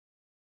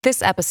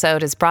This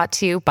episode is brought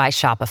to you by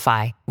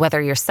Shopify.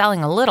 Whether you're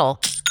selling a little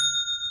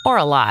or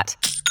a lot,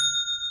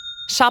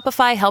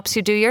 Shopify helps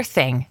you do your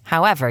thing,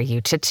 however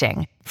you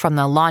cha-ching. From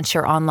the launch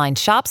your online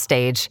shop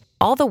stage,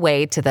 all the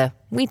way to the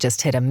we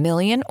just hit 1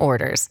 million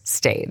orders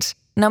stage.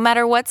 No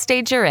matter what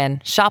stage you're in,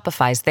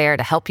 Shopify's there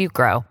to help you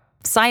grow.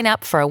 Sign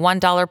up for a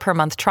 $1 per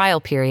month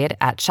trial period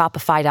at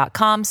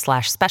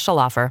shopify.com/special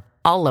offer,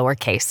 all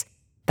lowercase.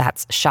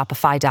 That's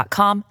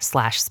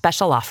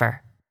shopify.com/special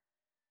offer.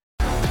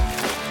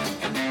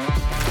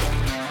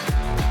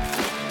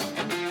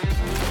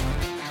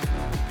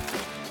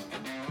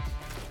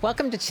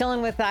 Welcome to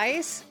Chillin' with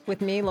Ice with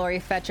me, Lori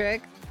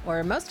Fetrick,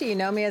 or most of you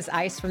know me as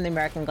Ice from the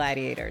American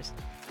Gladiators.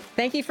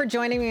 Thank you for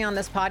joining me on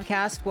this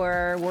podcast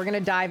where we're going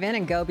to dive in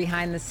and go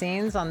behind the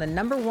scenes on the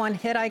 #1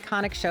 hit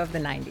iconic show of the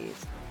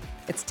 90s.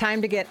 It's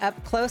time to get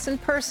up close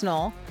and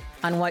personal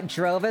on what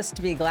drove us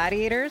to be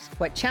gladiators,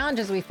 what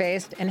challenges we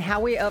faced, and how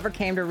we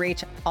overcame to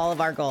reach all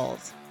of our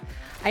goals.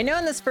 I know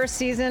in this first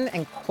season,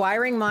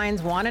 inquiring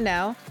minds want to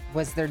know,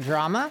 was there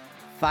drama,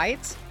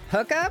 fights,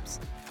 hookups?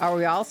 Are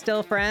we all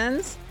still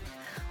friends?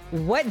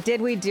 What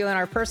did we do in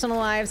our personal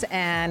lives,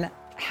 and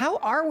how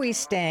are we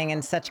staying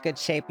in such good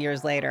shape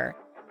years later?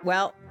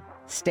 Well,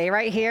 stay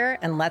right here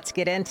and let's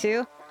get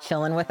into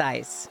Chillin' with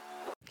Ice.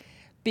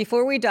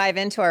 Before we dive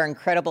into our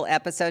incredible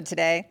episode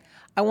today,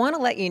 I want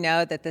to let you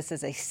know that this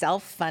is a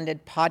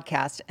self-funded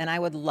podcast and I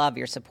would love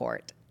your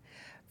support.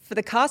 For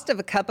the cost of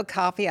a cup of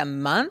coffee a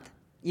month,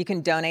 you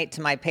can donate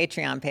to my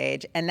Patreon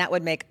page, and that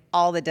would make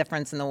all the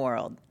difference in the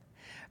world.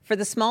 For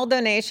the small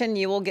donation,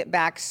 you will get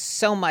back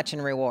so much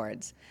in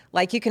rewards.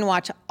 Like you can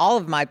watch all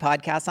of my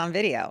podcasts on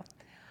video.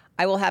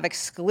 I will have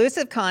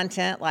exclusive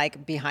content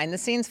like behind the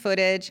scenes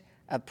footage,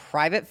 a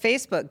private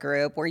Facebook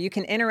group where you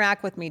can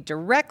interact with me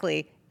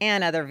directly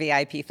and other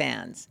VIP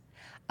fans,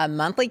 a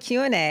monthly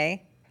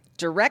Q&A,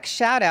 direct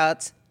shout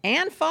outs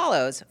and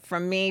follows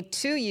from me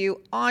to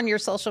you on your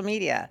social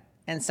media,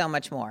 and so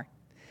much more.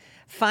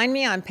 Find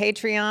me on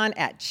Patreon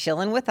at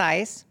Chillin' with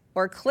Ice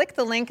or click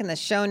the link in the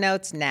show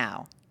notes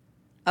now.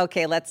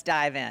 Okay, let's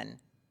dive in.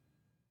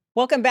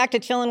 Welcome back to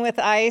Chillin' with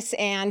Ice,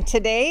 and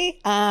today,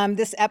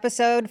 this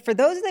episode, for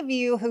those of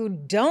you who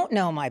don't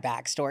know my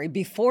backstory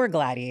before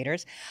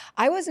Gladiators,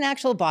 I was an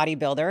actual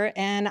bodybuilder,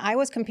 and I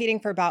was competing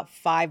for about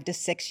 5 to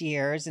 6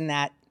 years in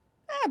that,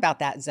 about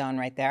that zone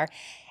right there.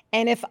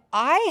 And if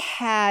I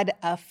had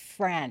a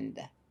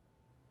friend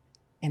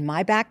in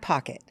my back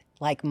pocket,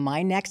 like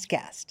my next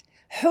guest,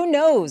 who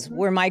knows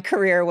where my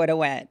career would have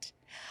went?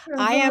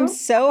 I am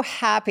so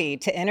happy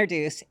to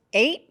introduce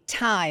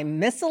 8-time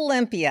Miss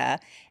Olympia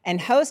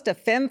and host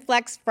of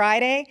FemFlex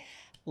Friday,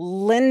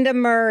 Lenda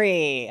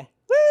Murray.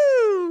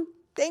 Woo!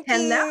 Thank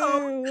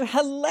you.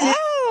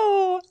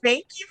 Hello.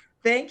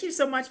 Thank you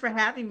so much for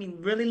having me.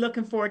 Really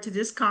looking forward to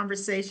this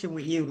conversation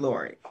with you,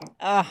 Lori.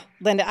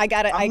 Linda,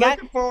 I'm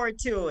looking forward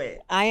to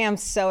it. I am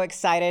so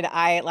excited.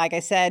 Like I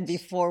said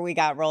before we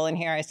got rolling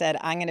here, I said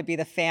I'm going to be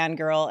the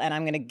fangirl and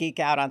I'm going to geek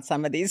out on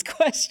some of these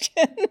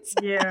questions.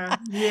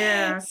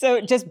 Yeah. So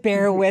just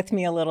bear with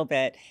me a little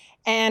bit.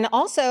 And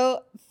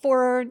also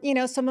for,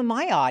 some of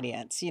my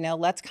audience,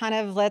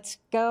 let's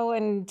go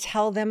and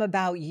tell them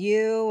about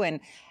you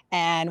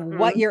and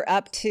what you're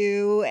up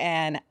to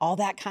and all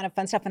that kind of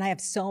fun stuff. And I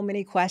have so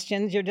many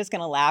questions. You're just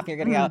going to laugh. You're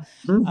going to go,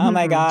 oh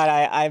my God,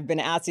 I've been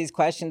asked these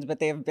questions, but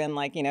they've been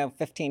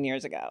 15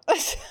 years ago.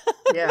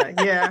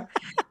 Yeah.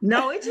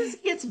 No, it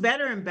just gets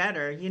better and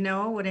better. You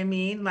know what I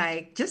mean?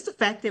 Like just the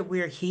fact that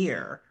we're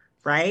here,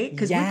 right?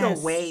 Because we go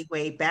way,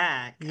 way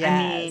back.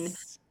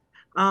 Yes.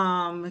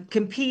 I mean,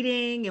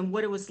 competing and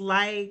what it was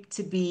like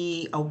to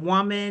be a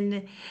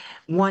woman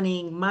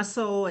wanting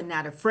muscle and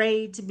not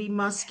afraid to be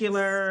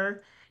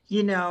muscular.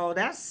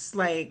 That's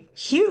like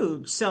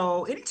huge.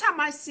 So anytime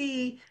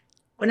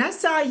when I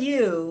saw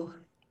you,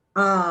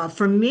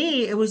 for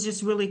me, it was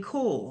just really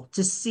cool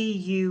to see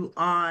you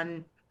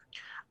on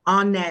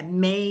that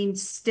main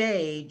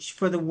stage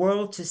for the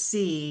world to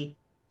see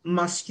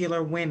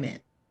muscular women.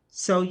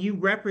 So you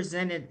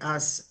represented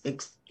us.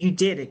 You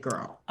did it,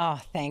 girl. Oh,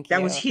 thank you.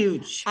 That was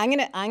huge. I'm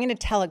gonna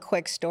tell a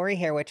quick story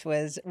here, which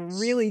was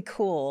really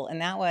cool,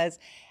 and that was,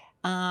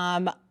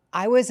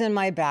 I was in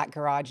my back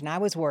garage and I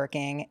was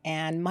working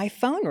and my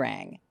phone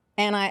rang.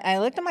 And I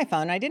looked at my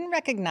phone. I didn't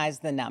recognize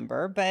the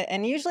number,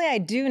 and usually I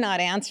do not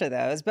answer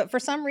those, but for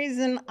some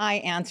reason I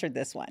answered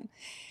this one.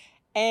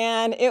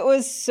 And it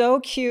was so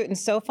cute and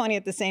so funny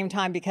at the same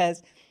time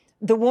because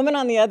the woman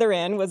on the other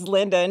end was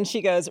Linda, and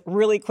she goes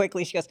really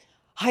quickly, she goes,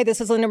 "Hi,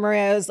 this is Lenda Murray,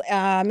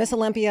 Miss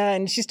Olympia."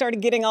 And she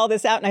started getting all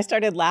this out, and I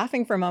started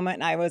laughing for a moment.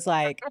 And I was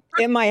like,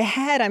 in my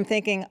head, I'm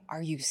thinking,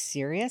 are you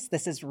serious?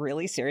 This is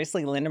really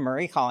seriously Lenda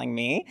Murray calling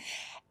me?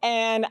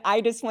 And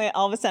I just went,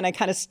 all of a sudden, I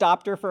kind of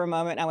stopped her for a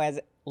moment. And I was,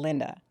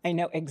 Linda, I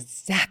know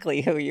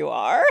exactly who you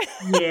are.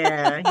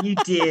 Yeah, you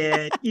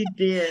did. You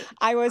did.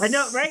 I was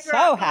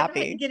so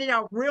happy. I had to get it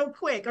out real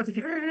quick.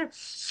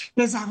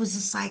 Because I was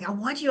just like, I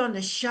want you on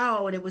the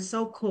show. And it was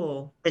so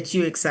cool that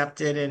you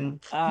accepted. And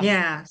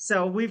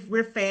so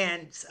we're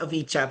fans of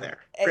each other.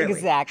 Really.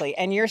 Exactly.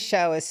 And your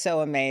show is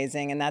so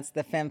amazing. And that's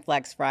the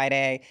FemFlex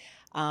Friday.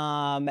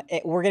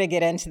 We're going to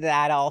get into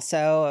that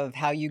also of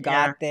how you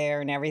Yeah. got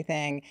there and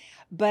everything.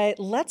 But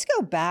let's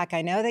go back.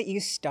 I know that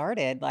you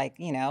started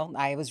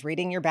I was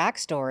reading your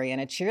backstory and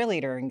a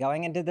cheerleader and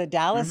going into the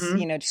Dallas,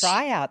 Mm-hmm.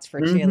 tryouts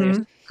for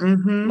cheerleaders. Mm-hmm.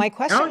 Mm-hmm. My Oh,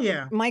 question,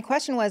 yeah. my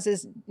question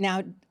is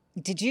now,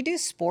 did you do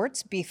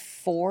sports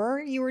before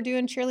you were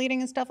doing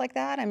cheerleading and stuff like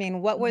that? I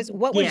mean, what was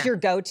Yeah. your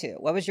go-to?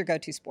 What was your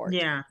go-to sport?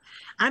 Yeah.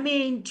 I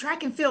mean,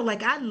 track and field,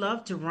 like I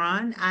love to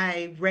run.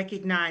 I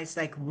recognized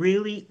like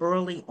really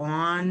early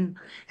on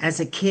as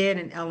a kid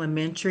in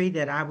elementary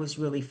that I was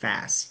really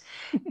fast.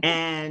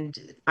 And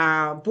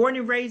born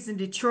and raised in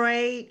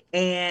Detroit,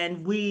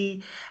 and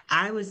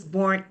I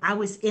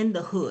was in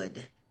the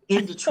hood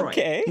in Detroit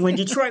Okay. when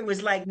Detroit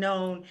was like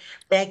known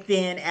back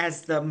then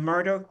as the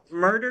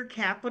murder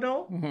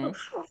capital Hmm. of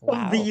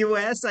the Wow.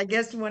 US, I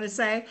guess you want to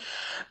say.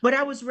 But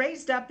I was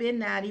raised up in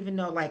that, even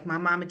though like my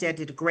mom and dad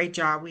did a great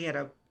job. We had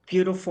a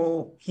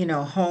beautiful,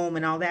 home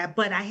and all that.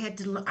 But I had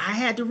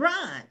to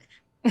run.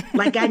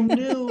 Like I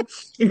knew,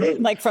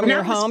 Like from and I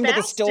your was home to the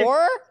faster,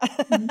 store?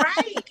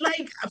 right?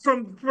 Like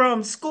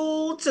from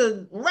school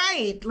to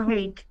right,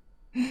 like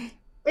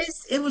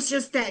it was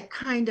just that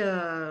kind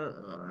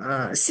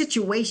of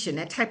situation,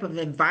 that type of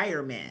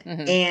environment.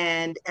 Hmm.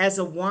 And as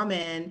a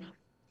woman,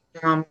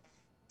 um,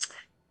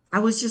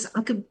 I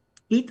could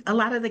beat a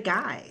lot of the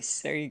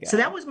guys. There you So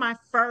that go. was my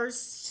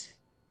first,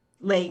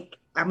 like,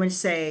 I'm going to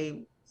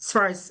say, as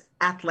far as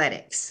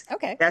athletics,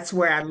 Okay. that's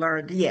where I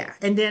learned. Yeah.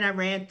 And then I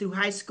ran through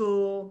high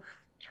school.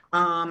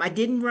 I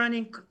didn't run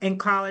in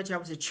college. I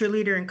was a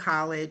cheerleader in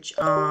college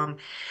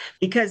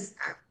because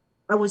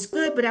I was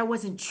good, but I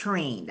wasn't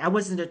trained. I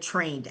wasn't a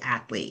trained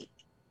athlete.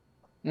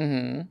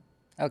 Hmm.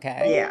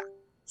 Okay. Yeah.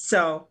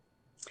 So,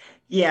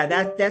 yeah,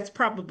 that's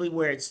probably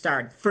where it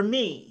started. For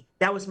me,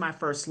 that was my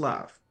first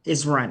love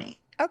is running.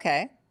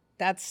 Okay.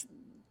 That's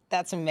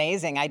that's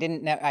amazing. I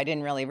didn't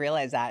really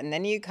realize that. And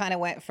then you kind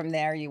of went from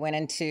there, you went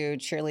into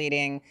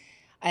cheerleading.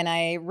 And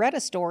I read a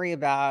story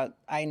about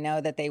I know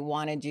that they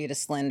wanted you to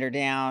slender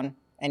down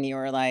and you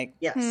were like,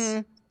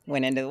 Yes.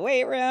 went into the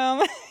weight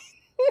room.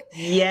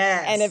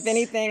 And if Yes.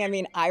 anything, I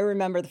mean, I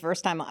remember the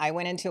first time I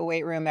went into a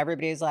weight room,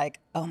 everybody was like,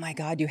 "Oh my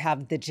God, you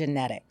have the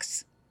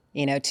genetics,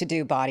 to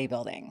do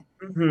bodybuilding."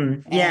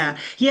 Yeah. And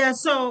Yeah.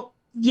 So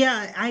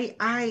yeah,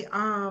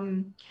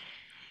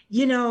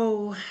 you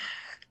know,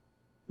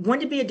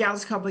 wanted to be a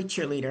Dallas Cowboy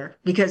cheerleader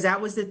because that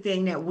was the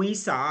thing that we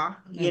saw,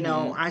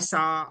 hmm. I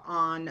saw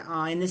on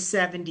in the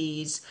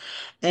 70s.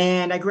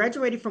 And I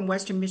graduated from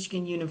Western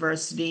Michigan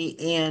University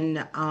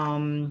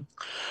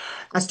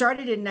I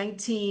started in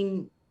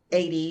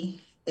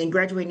 1980 and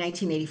graduated in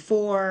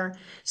 1984.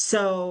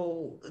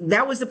 So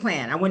that was the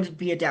plan. I wanted to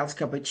be a Dallas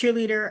Cowboy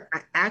cheerleader.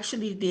 I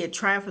actually did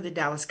try out for the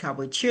Dallas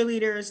Cowboy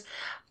cheerleaders.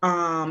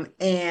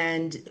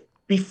 And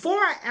before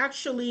I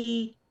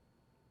actually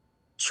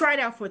tried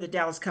out for the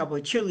Dallas Cowboy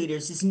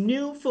cheerleaders, this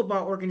new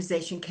football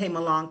organization came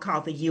along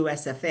called the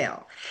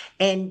USFL.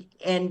 And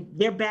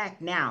they're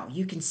back now.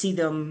 You can see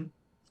them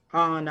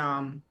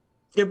on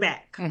they're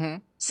back. Hmm.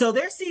 So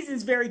their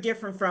season's very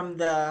different from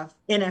the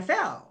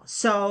NFL.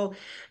 So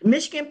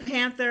Michigan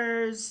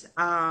Panthers,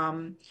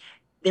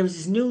 there was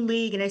this new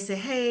league, and they said,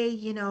 "Hey,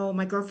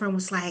 my girlfriend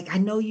was like, I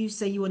know you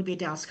say you want to be a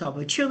Dallas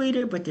Cowboy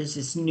cheerleader, but there's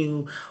this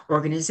new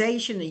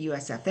organization, the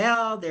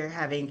USFL. They're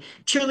having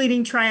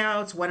cheerleading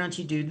tryouts. Why don't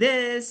you do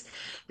this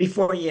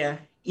before you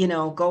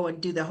go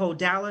and do the whole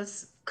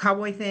Dallas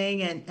Cowboy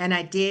thing?" And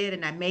I did,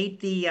 and I made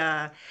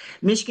the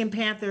Michigan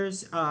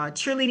Panthers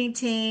cheerleading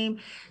team.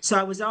 So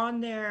I was on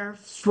there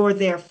for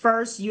their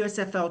first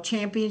USFL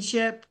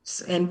championships,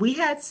 and we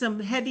had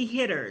some heavy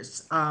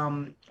hitters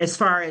as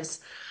far as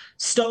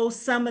stole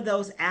some of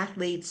those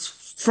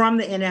athletes from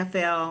the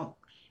NFL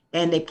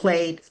and they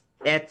played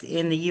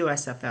in the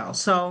USFL.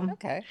 So,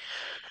 Okay.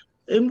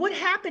 and what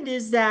happened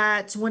is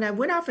that when I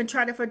went off and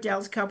tried it for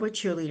Dallas Cowboy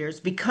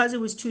cheerleaders, because it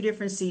was two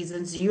different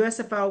seasons, the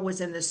USFL was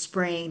in the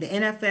spring, the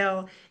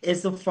NFL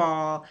is the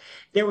fall,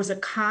 there was a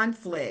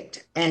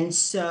conflict. And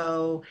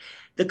so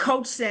the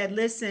coach said,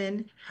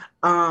 listen,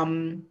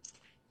 um,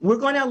 we're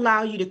going to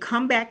allow you to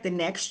come back the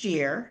next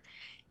year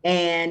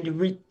and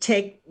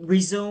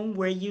resume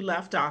where you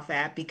left off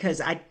at because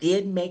I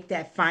did make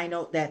that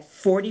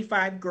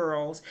 45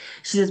 girls.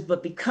 She says,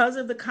 but because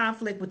of the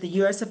conflict with the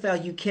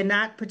USFL, you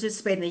cannot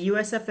participate in the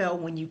USFL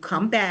when you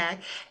come back.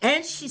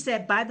 And she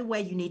said, by the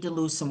way, you need to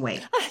lose some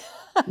weight.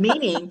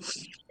 Meaning,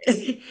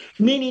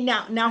 meaning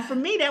now for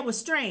me that was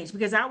strange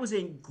because I was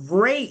in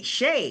great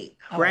shape,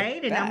 Oh, I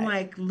right? And I'm bet.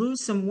 like,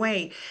 lose some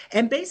weight.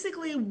 And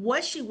basically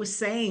what she was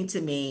saying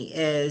to me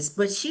is,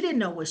 but she didn't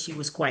know what she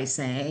was quite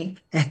saying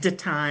at the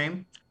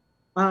time,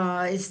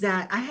 is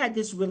that I had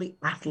this really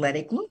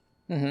athletic look,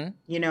 Hmm.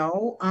 you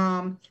know.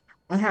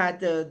 I had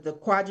the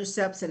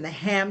quadriceps and the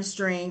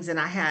hamstrings, and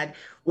I had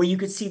where you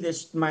could see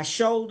this my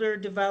shoulder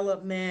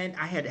development.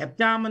 I had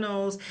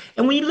abdominals,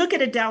 and when you look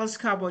at a Dallas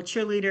Cowboy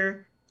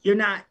cheerleader, you're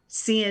not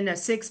seeing a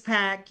six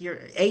pack, you're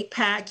eight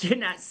pack. You're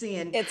not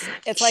seeing It's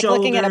like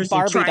looking at a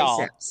shoulders and Barbie doll.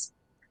 triceps.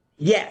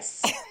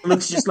 Yes,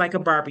 looks just like a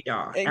Barbie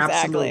doll.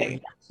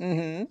 Exactly.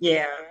 Absolutely. Hmm.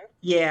 Yeah.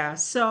 Yeah.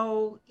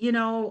 So,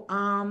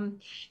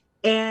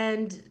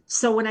 and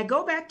so when I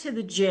go back to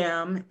the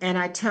gym and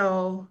I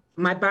tell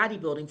my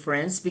bodybuilding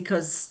friends,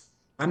 because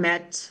I'm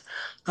at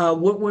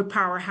Woodward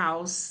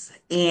Powerhouse,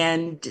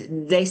 and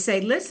they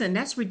say, listen,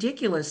 that's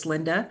ridiculous,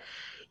 Linda.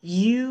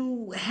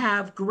 You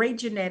have great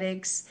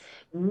genetics.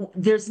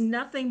 There's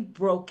nothing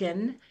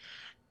broken.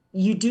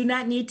 You do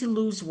not need to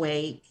lose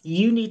weight.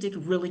 You need to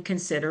really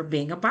consider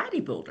being a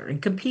bodybuilder and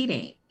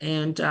competing.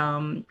 And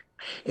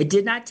it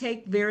did not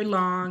take very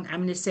long.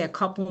 I'm going to say a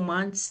couple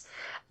months.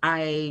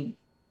 I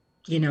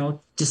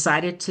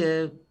decided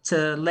to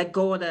let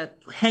go of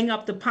hang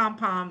up the pom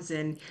poms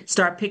and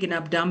start picking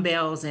up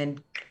dumbbells.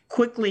 And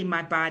quickly,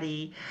 my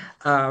body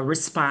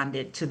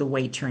responded to the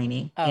weight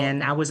training, Oh,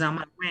 and I was on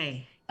my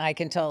way. I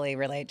can totally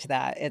relate to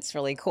that. It's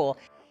really cool.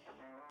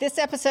 This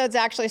episode's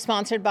actually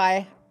sponsored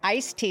by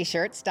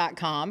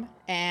icet-shirts.com,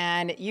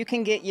 and you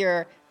can get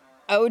your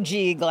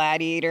OG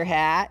Gladiator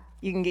hat.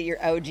 You can get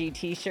your OG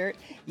t-shirt.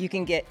 You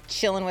can get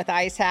Chillin' with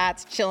Ice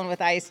hats, Chillin'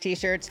 with Ice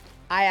t-shirts.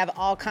 I have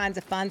all kinds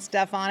of fun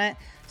stuff on it.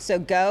 So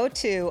go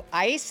to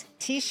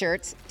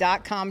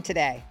icet-shirts.com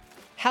today.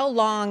 How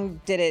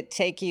long did it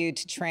take you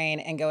to train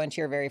and go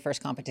into your very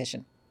first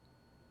competition?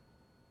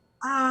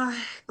 Uh,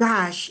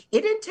 Gosh,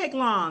 it didn't take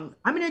long.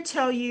 I'm going to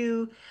tell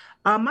you,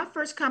 my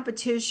first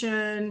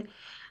competition,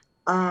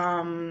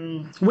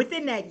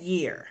 within that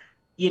year,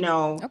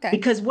 Okay.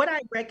 because what I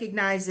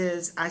recognize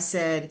is I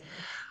said,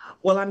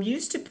 well, I'm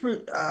used to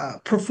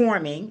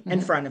performing in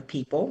Mhm. front of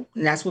people,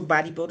 and that's what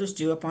bodybuilders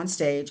do up on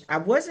stage. I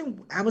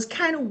was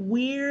kind of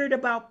weird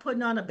about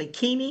putting on a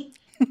bikini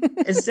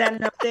and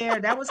standing up there.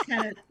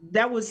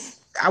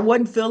 I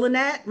wasn't feeling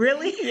that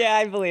really. Yeah,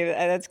 I believe it.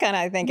 That's kind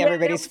of, I think, Yeah, that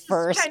everybody's was just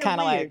first kind of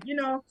kind of weird,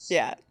 like,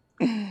 yeah.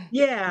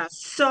 Yeah.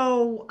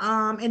 So,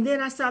 and then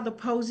I saw the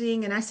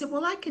posing and I said,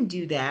 well, I can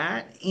do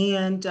that.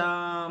 And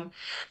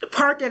the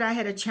part that I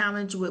had a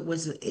challenge with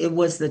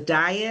was the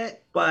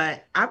diet,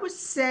 but I would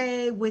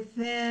say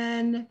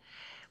within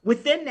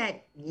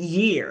that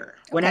year,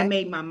 when I Okay.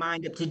 made my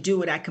mind up to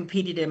do it, I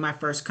competed in my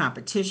first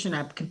competition.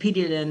 I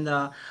competed in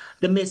the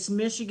Miss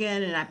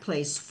Michigan and I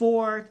placed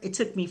fourth. It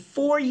took me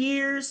 4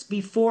 years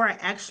before I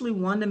actually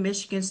won the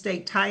Michigan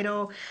State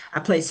title. I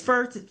placed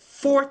fourth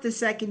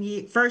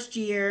the first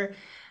year,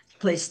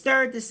 placed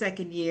third the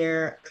second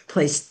year,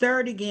 placed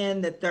third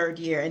again the third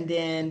year, and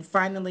then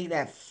finally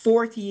that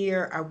fourth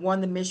year, I won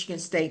the Michigan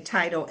State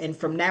title. And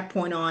from that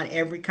point on,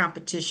 every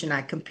competition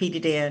I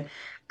competed in,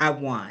 I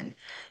won.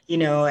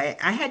 I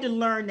had to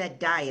learn that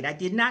diet. I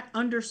did not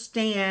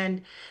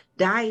understand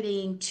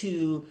dieting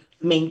to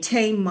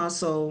maintain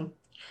muscle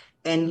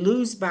and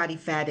lose body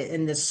fat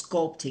and the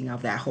sculpting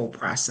of that whole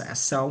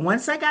process. So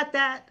once I got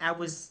that, I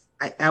was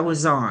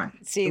on.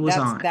 See, It was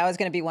that's on. that was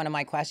going to be one of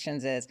my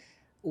questions is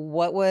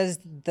what was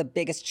the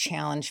biggest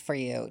challenge for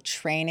you?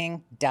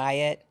 Training,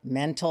 diet,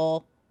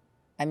 mental?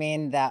 I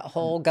mean, that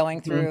whole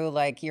going Mhm. through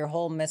like your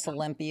whole Miss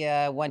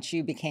Olympia, once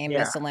you became Yeah.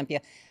 Miss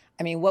Olympia.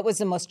 I mean, what was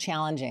the most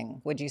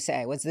challenging, would you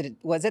say? Was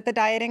it the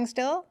dieting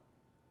still?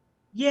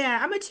 Yeah,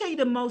 I'm gonna tell you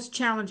the most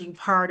challenging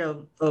part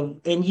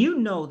and you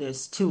know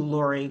this too,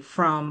 Lori,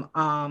 from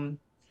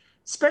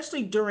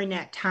especially during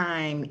that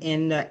time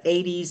in the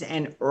 80s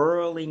and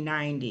early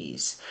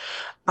 90s.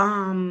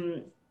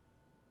 Um,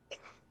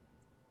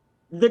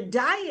 the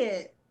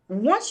diet,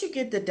 once you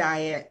get the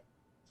diet,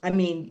 I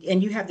mean,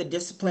 and you have the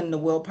discipline and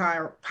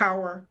the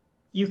power,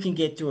 you can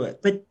get through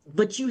it.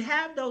 But you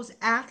have those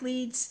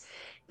athletes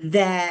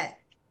that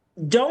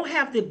don't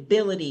have the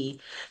ability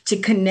to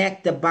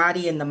connect the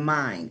body and the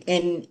mind.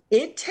 And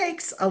it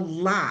takes a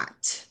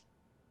lot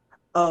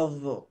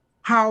of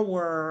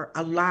power,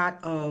 a lot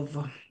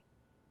of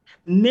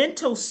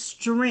mental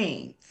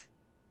strength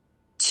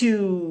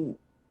to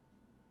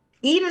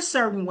eat a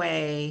certain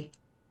way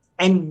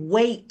and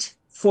wait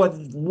for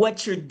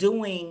what you're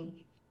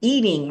doing,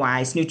 eating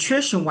wise,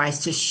 nutrition wise,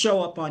 to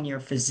show up on your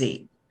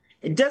physique.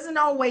 It doesn't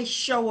always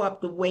show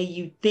up the way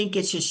you think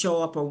it should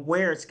show up or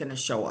where it's going to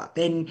show up.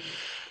 And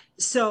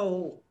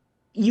so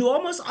you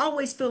almost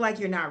always feel like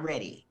you're not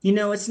ready.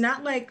 It's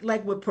not like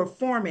with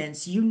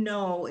performance,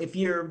 if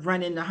you're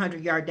running the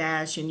 100-yard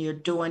dash and you're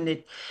doing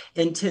it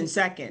in 10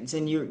 seconds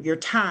and your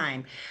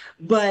time.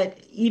 But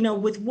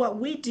with what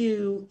we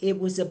do, it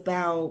was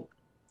about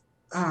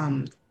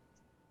um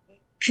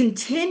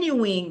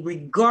continuing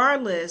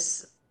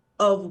regardless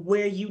of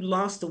where you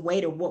lost the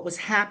weight or what was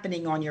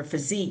happening on your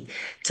physique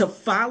to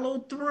follow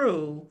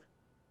through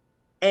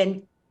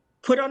and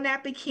put on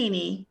that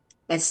bikini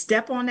and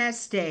step on that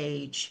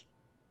stage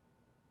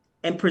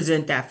and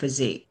present that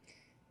physique. I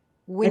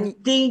When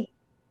think,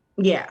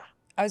 yeah.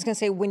 I was going to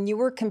say, when you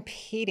were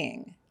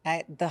competing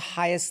at the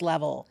highest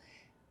level,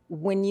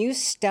 when you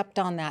stepped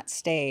on that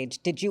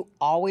stage, did you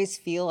always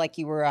feel like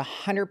you were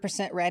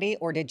 100% ready,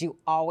 or did you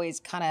always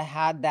kind of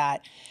had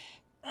that,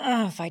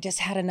 "Oh, if I just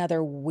had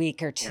another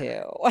week or Yeah.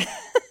 two"?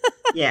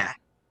 Yeah.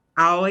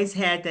 I always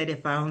had that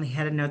if I only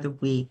had another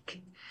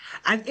week.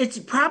 It's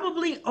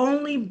probably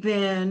only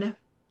been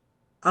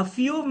a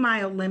few of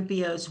my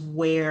Olympias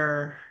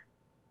where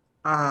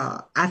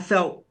I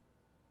felt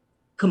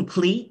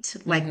complete,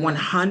 like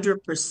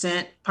Mm-hmm.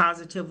 100%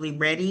 positively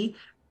ready.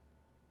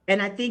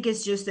 And I think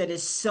it's just that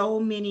it's so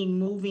many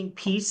moving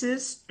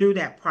pieces through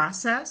that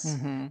process.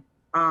 Mm-hmm.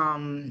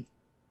 Um,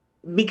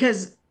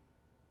 because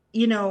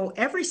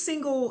every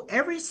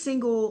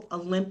single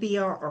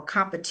Olympia or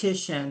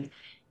competition,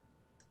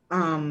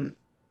 um,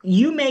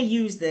 you may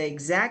use the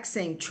exact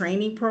same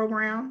training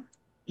program,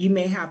 you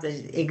may have the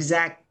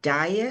exact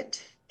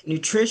diet,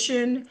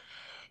 nutrition,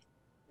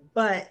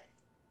 but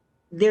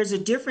there's a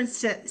different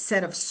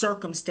set of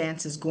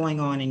circumstances going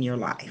on in your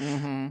life.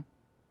 Mm-hmm.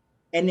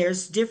 And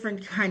there's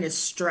different kind of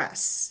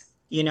stress,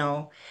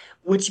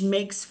 which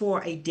makes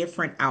for a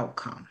different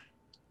outcome.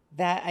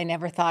 That I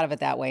never thought of it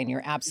that way. And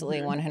you're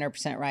absolutely Mhm.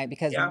 100% right,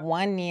 because Yeah.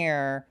 1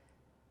 year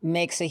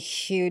makes a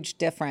huge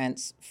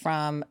difference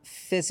from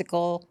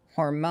physical,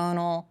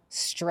 hormonal,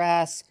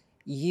 stress,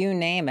 you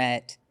name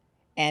it.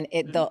 And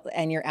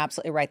and you're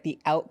absolutely right. The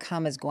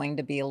outcome is going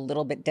to be a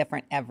little bit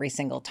different every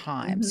single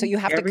time. So Mhm. you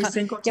have to Every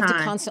single you have to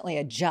time. constantly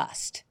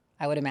adjust,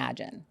 I would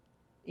imagine.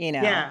 You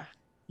know. Yeah.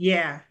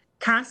 Yeah.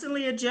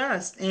 Constantly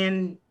adjust.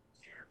 And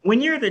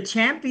when you're the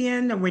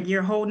champion and when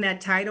you're holding that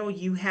title,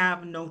 you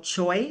have no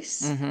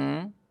choice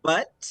Mm-hmm.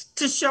 but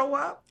to show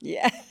up,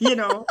 Yeah. you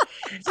know.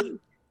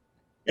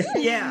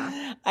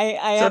 Yeah.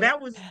 I So have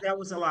that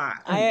was a lot.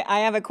 I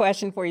have a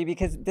question for you,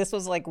 because this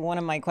was like one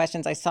of my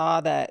questions. I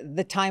saw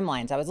the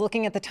timelines. I was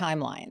looking at the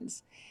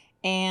timelines,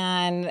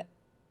 and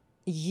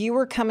you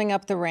were coming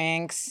up the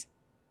ranks,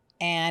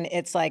 and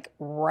it's like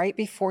right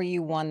before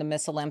you won the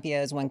Miss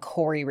Olympia is when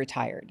Corey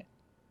retired.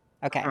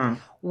 Okay. Uh,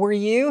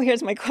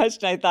 Here's my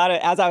question. I thought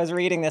as I was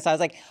reading this, I was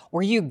like,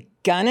 were you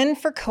gunning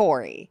for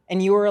Corey?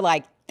 And you were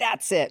like,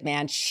 that's it,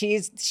 man.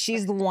 She's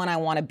the one I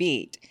want to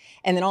beat.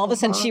 And then all of a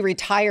sudden uh-huh. she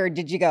retired.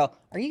 Did you go,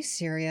 are you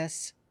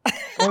serious? I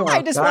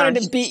Oh just wanted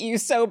gosh. to beat you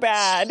so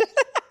bad.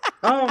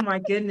 Oh my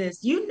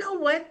goodness. You know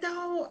what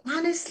though?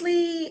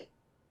 Honestly,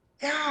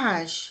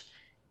 gosh,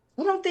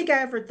 I don't think I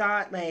ever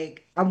thought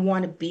like I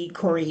want to beat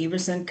Corey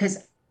Everson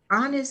because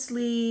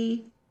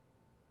honestly,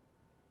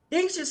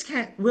 things just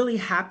can't really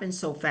happen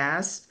so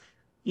fast.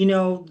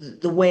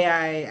 The way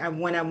I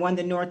when I won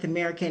the North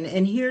American,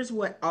 and here's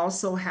what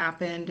also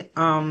happened.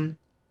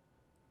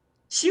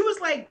 She was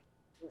like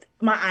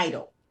my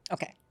idol.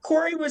 Okay.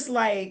 Corey was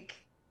like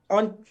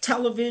on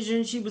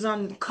television. She was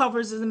on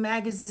covers of the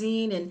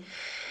magazine, and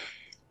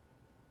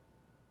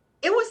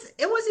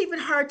it was even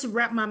hard to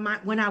wrap my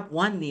mind when I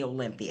won the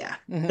Olympia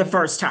the Mm-hmm.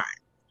 first time.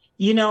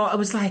 I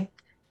was like,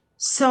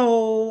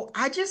 so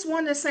I just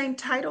won the same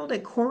title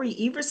that Corey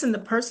Everson, the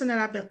person that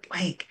I've been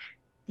like,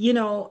 you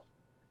know,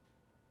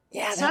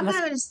 Yeah, so I'm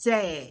going to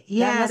say, that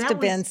yeah, must that have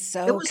been was it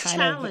so was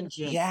kind of,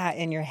 challenging. yeah,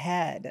 in your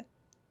head.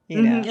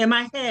 In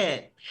my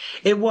head.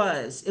 It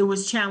was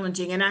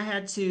challenging. And I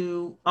had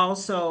to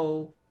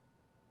also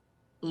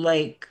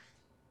like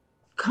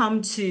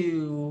come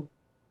to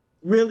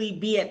really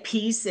be at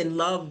peace and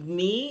love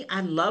me. I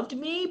loved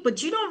me,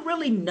 but you don't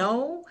really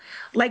know,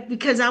 like,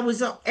 because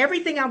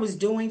everything I was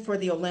doing for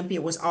the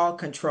Olympia was all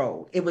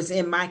controlled. It was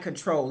in my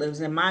control. It was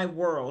in my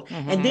world.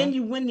 And Mm-hmm. then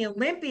you win the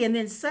Olympia, and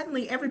then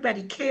suddenly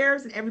everybody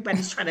cares, and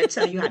everybody's trying to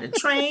tell you how to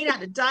train, how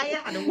to diet,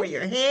 how to wear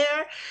your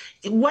hair.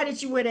 And why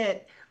did you wear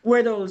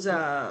those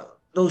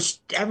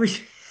every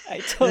I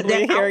that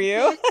totally hear you.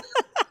 outfit?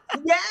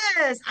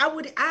 Yes,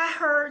 I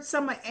heard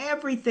some of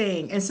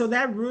everything. And so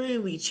that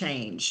really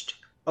changed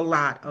a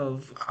lot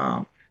of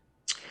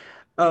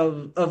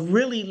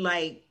really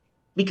like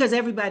because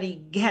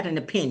everybody had an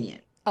opinion,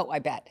 Oh, I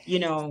bet. you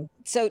know.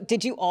 So,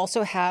 did you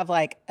also have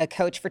like a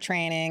coach for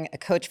training, a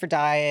coach for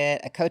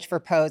diet, a coach for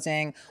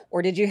posing,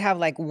 or did you have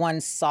like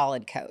one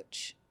solid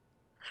coach?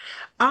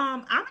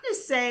 I'm gonna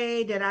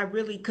say that I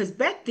really because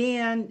back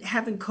then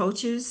having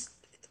coaches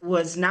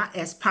was not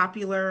as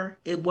popular.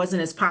 It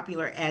wasn't as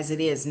popular as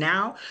it is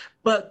now.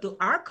 But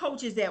our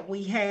coaches that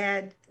we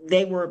had,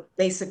 they were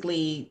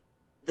basically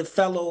the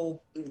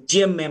fellow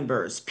gym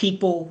members,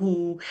 people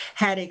who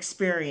had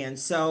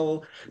experience.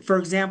 So, for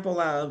example,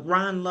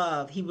 Ron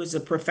Love, he was a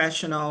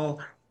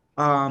professional,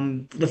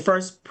 the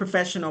first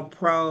professional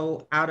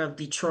pro out of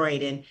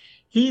Detroit, and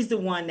he's the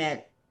one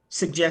that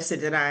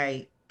suggested that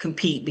I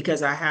compete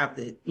because I had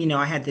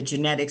the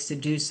genetics to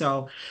do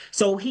so.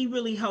 So he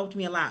really helped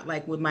me a lot,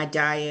 like with my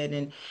diet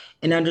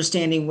and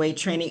understanding weight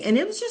training. And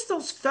it was just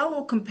those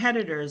fellow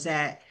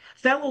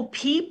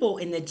people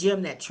in the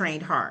gym that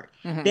trained hard.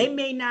 Mm-hmm. They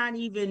may not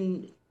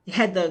even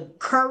had the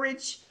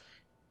courage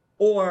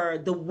or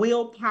the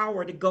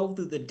willpower to go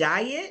through the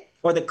diet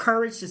or the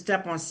courage to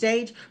step on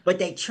stage, but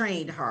they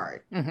trained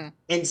hard. Mm-hmm.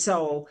 And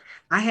so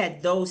I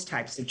had those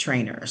types of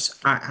trainers,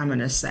 I'm going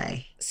to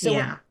say. So,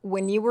 Yeah.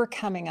 when you were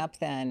coming up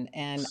then,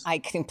 and I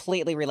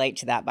completely relate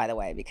to that, by the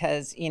way,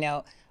 because,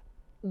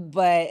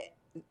 but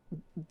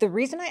the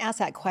reason I ask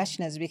that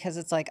question is because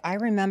it's like, I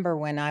remember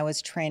when I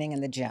was training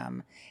in the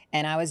gym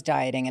and I was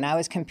dieting and I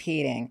was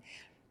competing,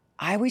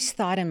 I always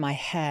thought in my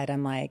head,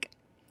 I'm like,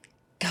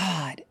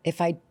 God,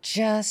 if I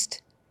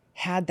just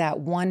had that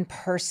one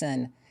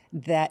person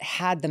that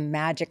had the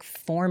magic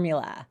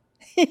formula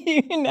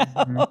you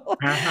Mhm. know,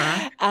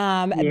 Uh-huh.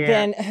 Yeah.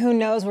 then who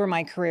knows where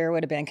my career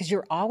would have been? Because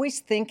you're always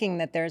thinking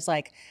that there's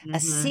like a Mhm.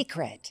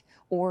 secret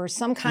or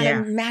some kind of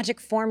Yeah. magic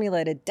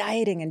formula to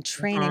dieting and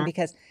training. Uh-huh.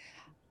 Because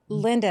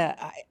Linda,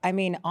 I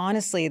mean,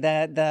 honestly,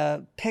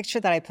 the picture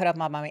that I put up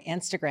on my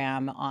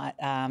Instagram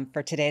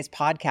for today's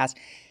podcast,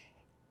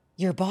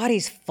 your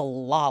body's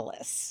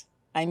flawless.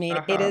 I mean,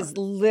 it Uh-huh. is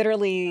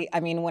literally,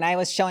 I mean, when I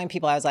was showing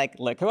people, I was like,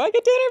 look who I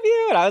get to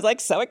interview. And I was like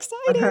so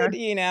Uh-huh. excited,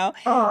 you know?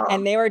 Oh,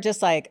 And they were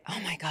just like, oh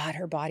my God,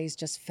 her body's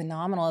just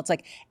phenomenal. It's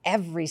like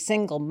every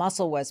single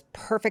muscle was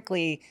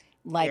perfectly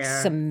like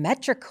yeah.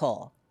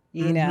 symmetrical,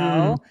 you Mm-hmm.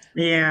 know?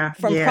 Yeah,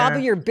 From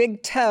probably yeah. your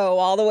big toe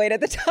all the way to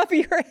the top of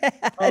your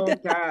Oh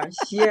head.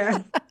 gosh,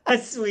 yeah.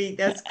 That's sweet.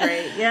 That's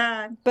great.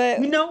 Yeah.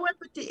 You But know what?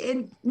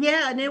 And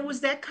yeah, and it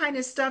was that kind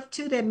of stuff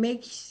too that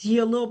makes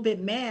you a little bit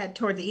mad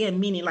toward the end,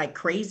 meaning like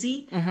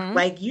crazy. mhm,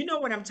 Like, you know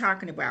what I'm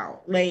talking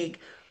about. Like,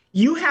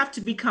 you have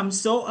to become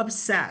so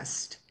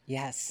obsessed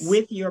yes,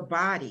 with your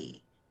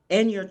body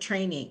and your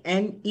training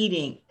and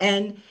eating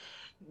and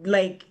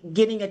like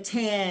getting a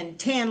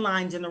tan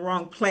lines in the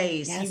wrong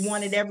place. You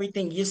wanted yes.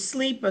 everything. You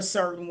sleep a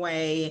certain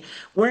way,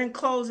 wearing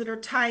clothes that are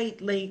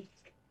tight, like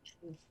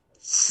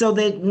so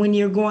that when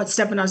you're going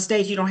stepping on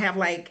stage, you don't have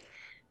like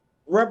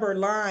rubber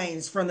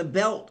lines from the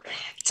belt,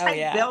 Oh tight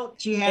yeah.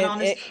 belt you had It on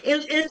this.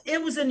 it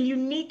It was a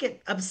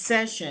unique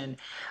obsession.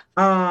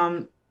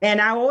 And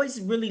I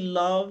always really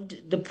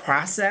loved the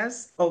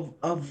process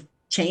of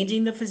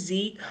changing the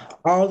physique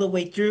all the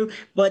way through.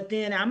 But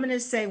then I'm gonna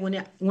say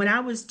when I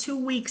was 2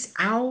 weeks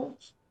out,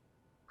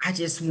 I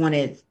just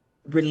wanted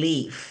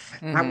relief.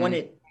 I mhm.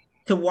 wanted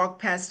to walk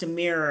past a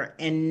mirror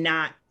and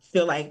not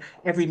feel like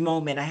every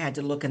moment I had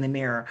to look in the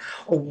mirror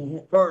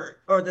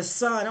or the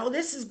sun. Oh,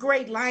 this is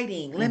great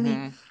lighting.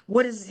 Mhm.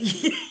 What is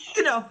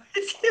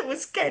it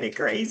was kind of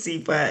crazy,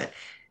 but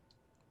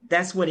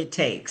that's what it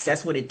takes.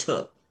 That's what it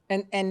took.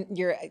 And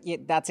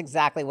that's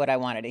exactly what I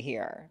wanted to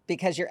hear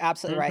because you're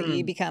absolutely right.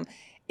 You Hmm. become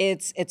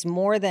it's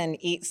more than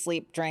eat,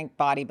 sleep, drink,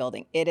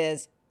 bodybuilding. It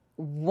is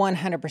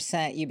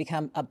 100% you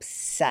become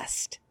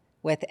obsessed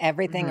with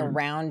everything Hmm.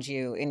 around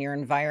you in your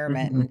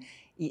environment Hmm.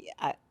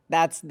 and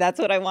that's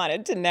what I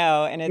wanted to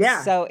know and it's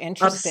Yeah. so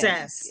interesting.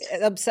 Obsessed.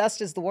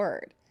 Obsessed is the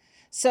word.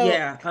 So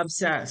Yeah,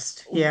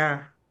 obsessed.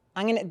 Yeah.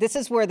 this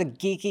is where the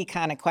geeky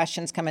kind of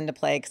questions come into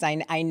play because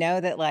I know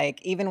that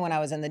like even when I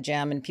was in the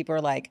gym and people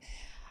are like,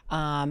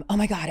 oh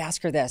my God,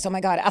 ask her this. Oh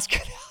my God, ask her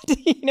that.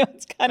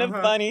 It's kind of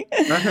Uh-huh. funny,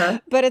 Uh-huh.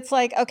 but it's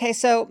like, okay,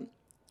 so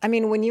I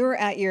mean, when you were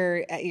at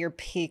your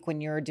peak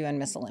when you were doing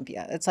Miss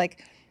Olympia, it's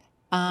like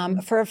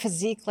for a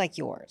physique like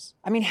yours.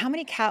 I mean, how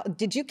many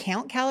did you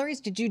count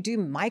calories? Did you do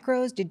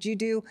micros? Did you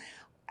do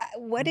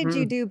what did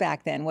you Hmm. do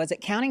back then? Was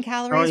it counting Oh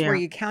calories? Were yeah.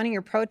 you counting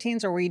your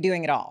proteins, or were you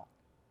doing it all?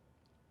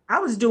 I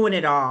was doing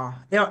it all.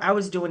 Yeah, I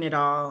was doing it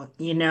all,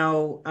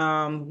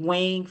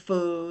 weighing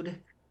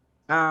food.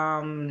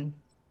 Um,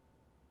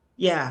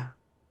 yeah,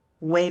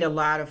 weighed a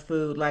lot of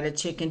food, a lot of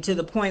chicken to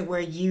the point where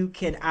you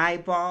can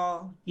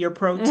eyeball your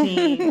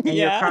protein and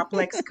your Yeah.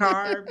 complex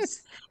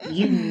carbs.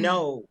 You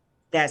know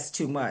that's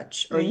too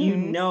much, or Hmm. you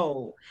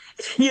know,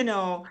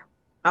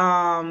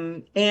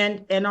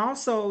 and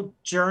also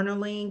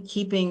journaling,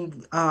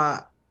 keeping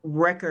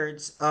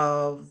records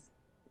of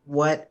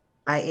what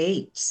I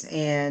ate.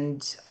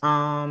 And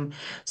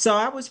so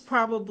I was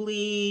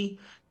probably,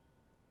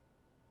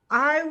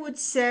 I would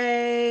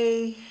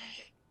say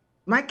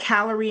my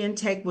calorie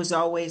intake was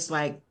always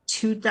like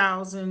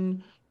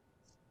 2,000,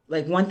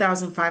 like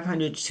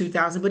 1,500 to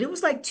 2,000, but it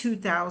was like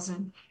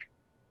 2,000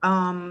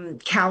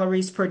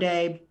 calories per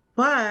day.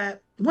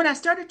 But when I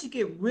started to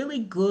get really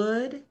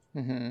good,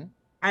 Hmm.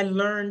 I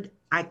learned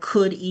I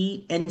could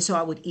eat, and so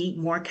I would eat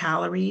more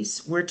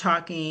calories. We're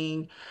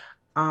talking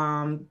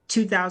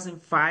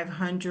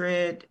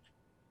 2,500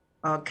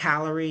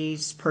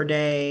 calories per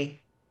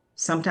day,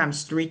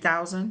 sometimes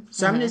 3,000.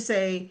 So I'm going to Hmm.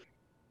 say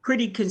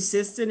pretty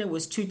consistent. It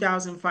was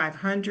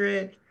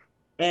 2,500.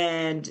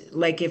 And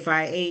like if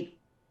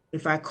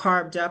I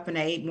carved up and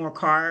I ate more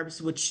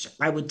carbs, which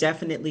I would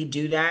definitely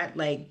do that,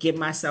 like give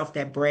myself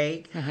that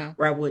break Hmm.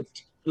 where I would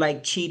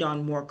like cheat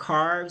on more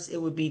carbs, it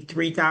would be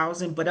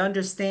 3,000. But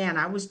understand,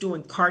 I was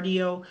doing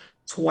cardio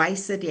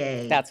twice a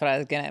day. That's what I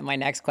was gonna. My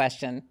next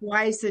question.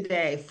 Twice a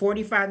day,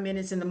 45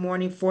 minutes in the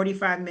morning,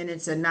 45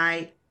 minutes at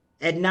night.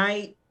 At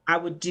night,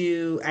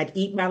 I'd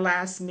eat my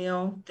last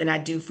meal, then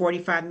I'd do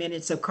 45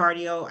 minutes of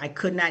cardio. I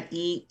could not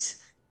eat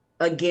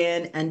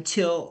again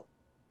until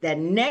that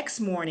next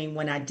morning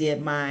when I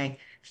did my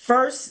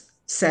first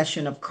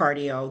session of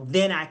cardio,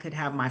 then I could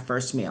have my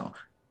first meal.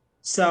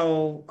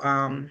 So,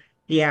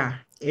 yeah,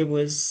 it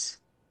was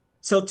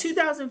so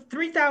 2,000,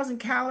 3,000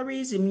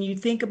 calories. And when you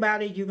think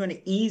about it, you're going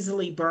to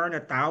easily burn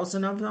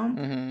 1,000 of them.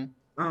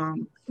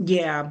 Hmm.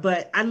 Yeah,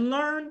 but I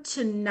learned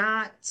to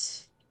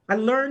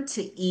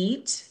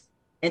eat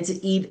and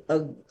to eat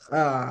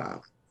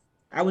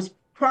I was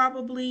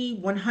probably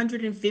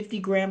 150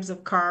 grams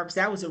of carbs.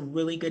 That was a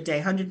really good day.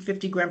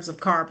 150 grams of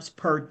carbs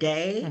per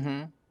day.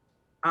 Hmm.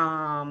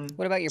 Um,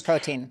 What about your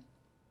protein?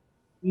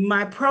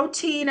 My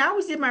protein, I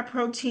always did my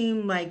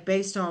protein like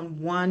based on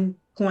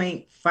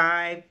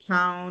 1.5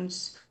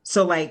 pounds.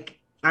 So like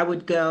I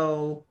would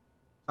go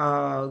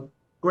uh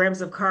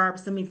grams of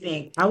carbs. Let me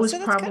think. I was So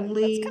that's kind of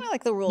probably,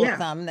 like the rule of yeah,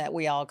 thumb that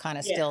we all kind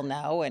of yeah, still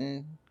know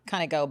and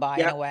kind of go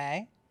by in a yep,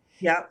 way.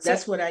 yep. So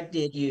That's what I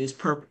did use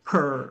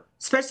per,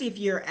 especially if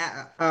you're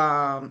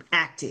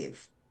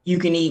active, you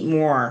can eat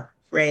more,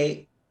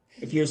 right?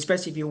 If you're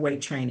especially if you're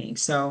weight training.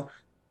 So,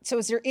 so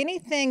is there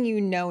anything you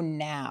know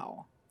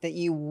now that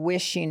you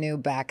wish you knew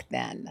back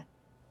then?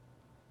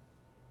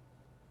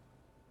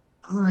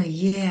 oh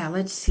yeah,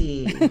 let's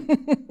see.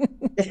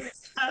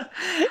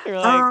 You're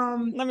like,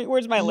 Um,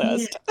 where's my yeah,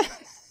 list?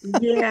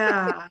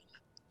 yeah.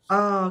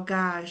 Oh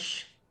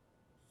gosh.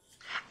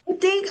 I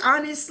think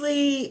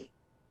honestly,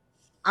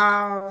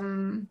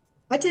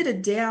 I did a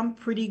damn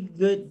pretty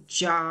good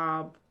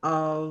job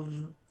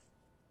of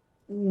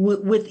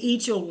with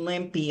each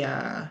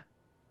Olympia.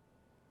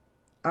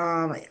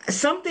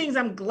 Some things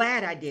I'm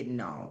glad I didn't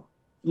know.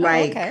 Oh,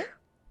 Like okay.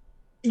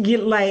 you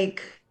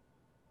like,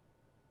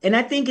 and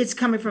I think it's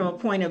coming from a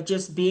point of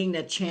just being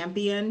the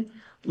champion.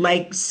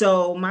 Like,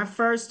 so my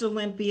first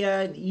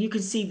Olympia, you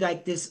can see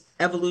like this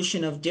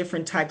evolution of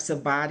different types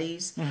of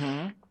bodies.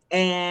 Mm-hmm.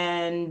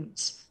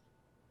 And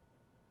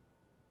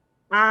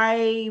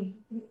I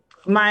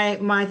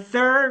my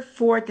third,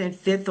 fourth, and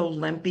fifth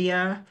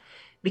Olympia,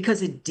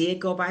 because it did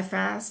go by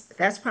fast.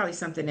 That's probably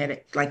something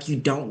that like you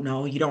don't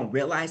know, you don't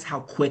realize how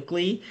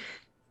quickly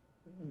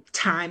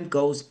time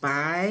goes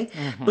by,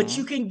 but Mm-hmm.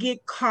 you can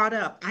get caught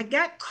up. I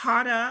got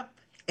caught up,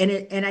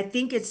 and I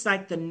think it's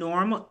like the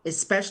normal,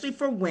 especially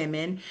for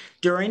women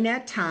during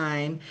that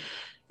time.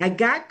 I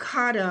got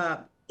caught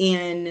up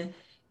in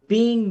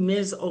being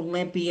Ms.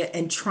 Olympia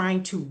and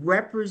trying to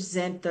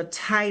represent the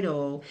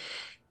title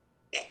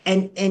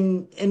and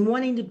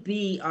wanting to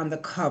be on the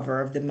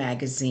cover of the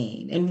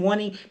magazine and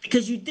wanting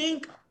because you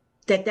think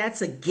that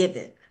that's a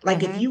given.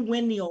 Like if Mm-hmm. you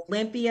win the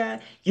Olympia,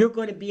 you're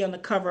going to be on the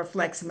cover of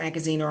Flex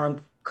magazine or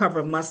on cover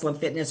of Muscle and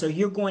Fitness, or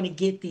you're going to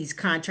get these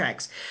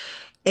contracts.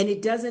 And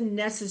it doesn't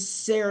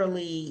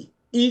necessarily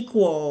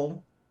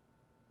equal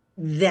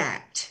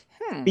that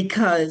Hmm.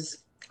 because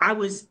I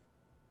was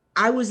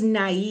I was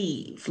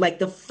naive. Like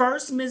the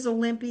first Miss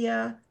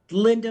Olympia,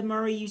 Lenda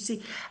Murray, you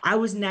see, I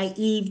was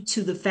naive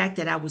to the fact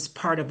that I was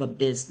part of a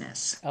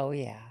business. Oh,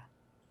 yeah.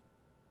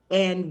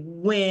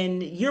 And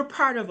when you're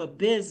part of a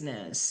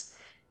business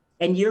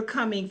and you're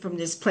coming from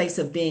this place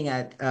of being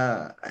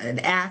an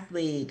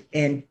athlete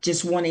and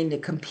just wanting to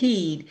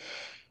compete,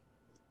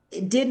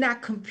 it did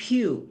not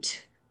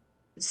compute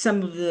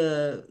some of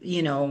the,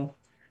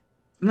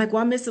 I'm like,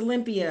 well, Miss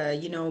Olympia,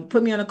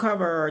 put me on a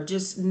cover or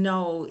just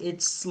no,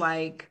 it's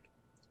like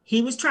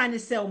he was trying to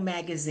sell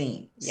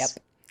magazines. Yep.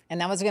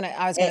 And I was gonna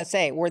Eh,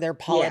 say, were there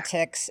yeah.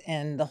 politics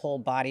in the whole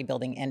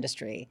bodybuilding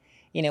industry?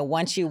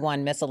 Once you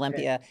won Miss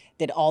Olympia,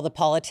 did all the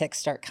politics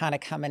start kind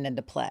of coming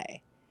into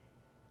play?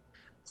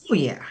 Oh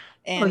yeah.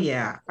 Oh And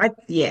yeah.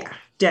 Yeah,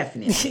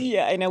 definitely.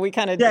 yeah, I know we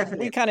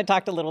Definitely. kind of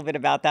talked a little bit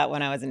about that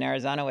when I was in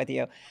Arizona with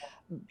you.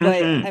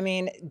 But I Hmm.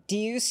 mean, do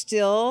you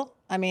still,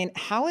 I mean,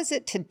 how is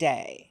it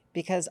today?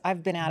 Because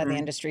I've been out of the Hmm.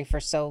 industry for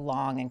so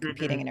long and Hmm.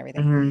 competing and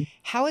everything. Hmm.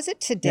 How is it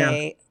Yeah.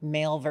 today,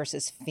 male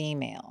versus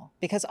female?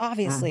 Because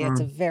obviously it's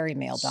a Hmm. very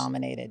male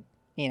dominated,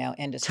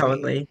 industry.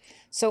 Totally.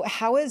 So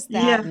how is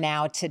that Yeah.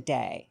 now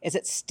today? Is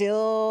it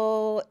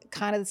still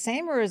kind of the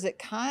same or is it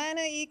kind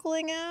of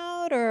equaling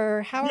out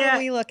or how are Yeah.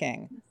 we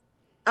looking?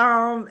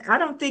 I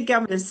don't think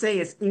I'm gonna say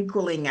it's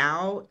equaling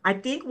out. I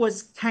think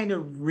what's kind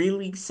of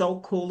really so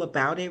cool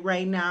about it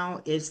right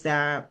now is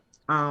that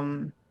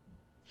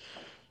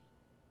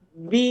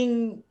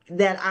being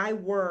that I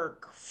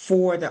work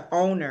for the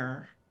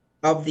owner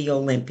of the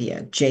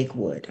Olympia, Jake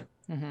Wood.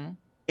 Mhm.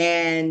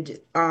 And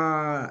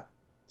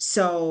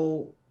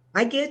so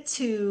I get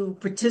to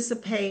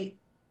participate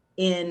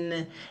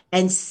in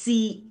and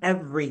see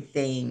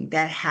everything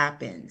that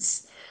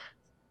happens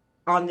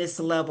on this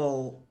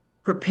level,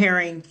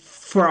 preparing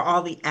for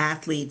all the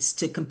athletes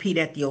to compete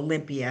at the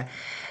Olympia.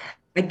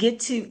 I get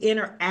to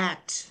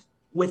interact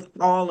with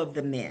all of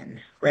the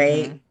men,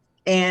 Mhm. right?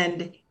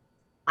 And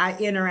I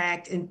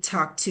interact and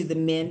talk to the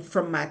men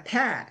from my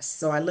past.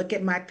 So I look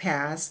at my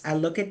past, I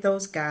look at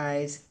those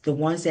guys, the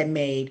ones that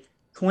made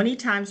 20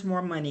 times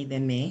more money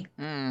than me.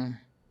 Mm.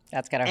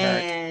 That's got to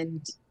hurt.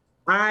 And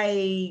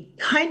I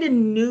kind of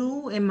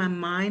knew in my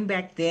mind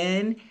back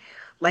then,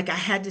 like I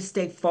had to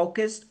stay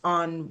focused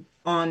on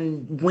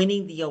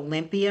winning the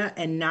Olympia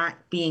and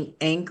not being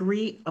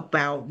angry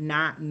about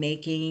not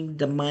making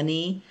the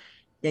money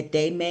that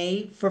they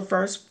made for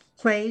first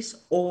place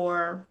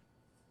or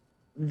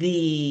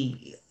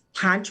the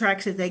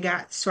contracts that they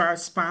got as far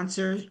as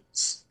sponsors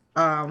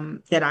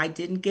that I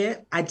didn't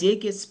get. I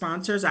did get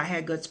sponsors. I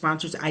had good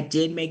sponsors. I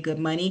did make good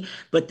money,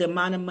 but the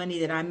amount of money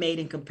that I made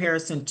in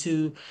comparison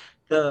to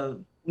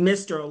the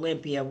Mr.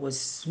 Olympia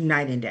was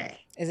night and day.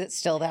 Is it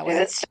still that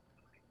way?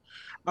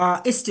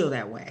 It's still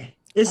that way.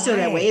 It's still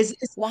that way. Why? It's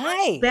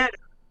much Why? better.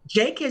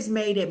 Jake has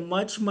made it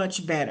much,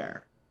 much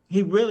better.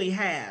 He really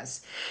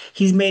has.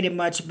 He's made it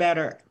much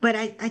better. But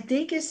I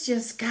think it's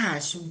just,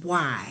 gosh,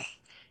 why?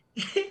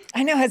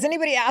 I know. Has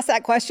anybody asked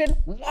that question?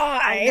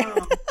 I Why?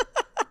 know.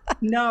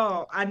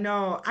 No, I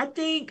know. I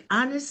think,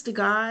 honest to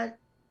God,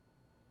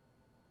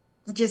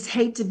 I just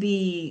hate to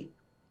be,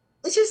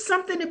 it's just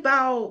something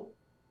about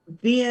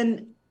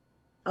being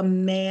a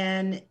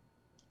man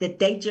that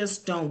they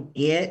just don't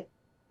get.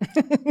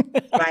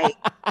 Like,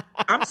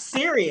 I'm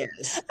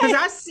serious because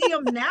I see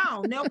them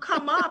now and they'll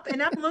come up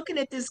and I'm looking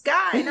at this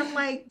guy and I'm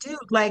like, dude,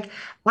 like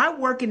I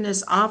work in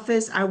this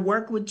office. I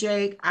work with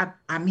Jake.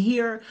 I'm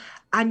here.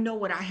 I know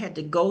what I had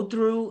to go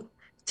through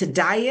to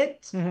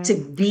diet, to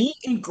Hmm. be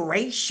in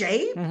great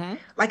shape. Hmm.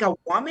 Like a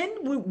woman,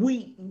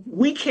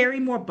 we carry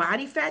more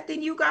body fat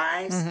than you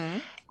guys. Hmm.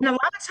 And a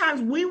lot of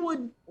times we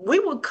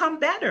would come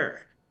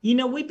better.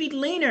 We'd be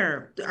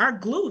leaner. For our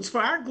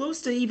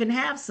glutes to even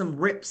have some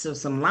rips or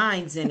some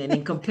lines in it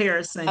in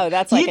comparison, Oh,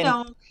 that's like you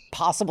know,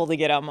 impossible to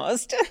get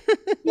almost.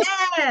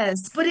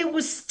 yes, but it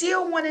was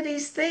still one of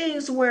these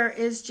things where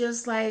it's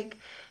just like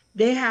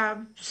they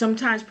have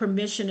sometimes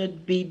permission to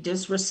be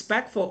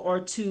disrespectful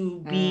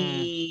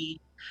Mm.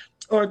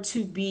 or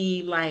to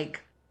be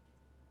like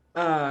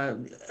uh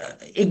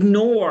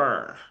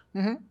ignore,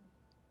 Hmm.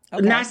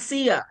 not Okay.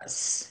 see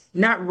us,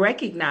 not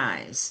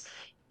recognize.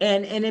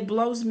 And it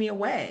blows me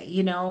away.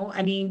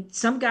 I mean,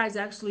 some guys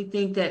actually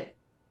think that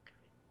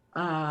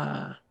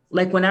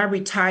like when I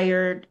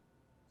retired,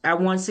 I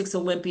won 6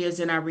 Olympias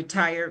and I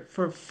retired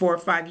for 4 or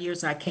 5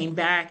 years. I came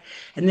back,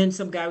 and then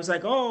some guy was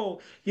like,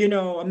 "Oh,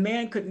 a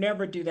man could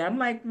never do that." I'm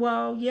like,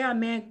 "Well, yeah, a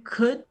man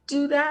could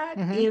do that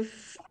Hmm.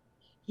 if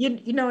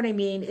you know what I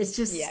mean." It's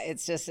Yeah, just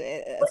it's just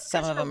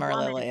some what's of your them are a woman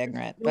little what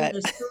ignorant, you're doing but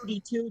is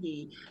fruity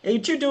tooty. And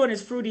what you're doing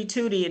is fruity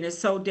tooty, and it's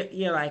so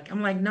you're like,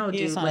 I'm like, no, you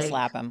just dude, want to like,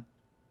 slap them.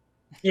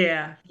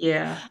 yeah,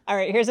 yeah. All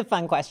right, here's a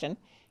fun question.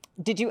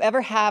 Did you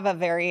ever have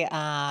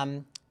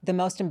the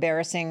most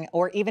embarrassing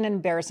or even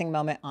embarrassing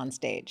moment on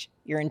stage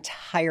your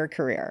entire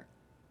career?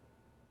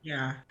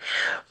 Yeah.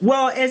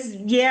 Well,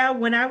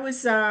 when I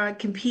was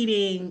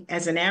competing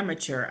as an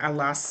amateur, I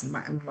lost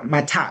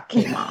my top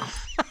came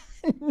off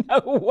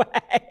No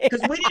way.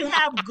 because we didn't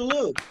have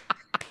glue.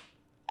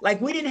 Like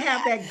we didn't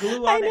have that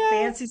glue, I all that know,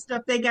 fancy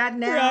stuff they got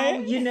right?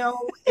 now.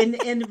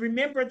 And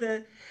remember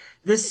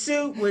the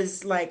suit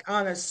was like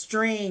on a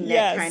string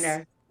that kind Yes.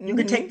 of you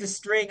could Hmm. take the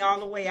string all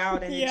the way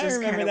out and it Yeah, I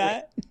just kind remember of went.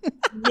 that.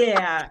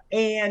 Yeah.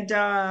 And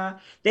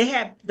they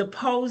had the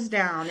pose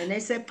down and they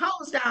said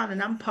pose down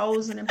and I'm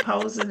posing and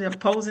posing and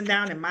posing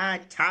down and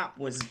my top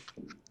was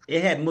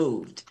it had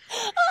moved.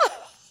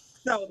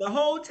 So the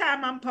whole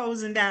time I'm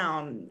posing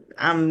down,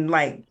 I'm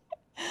like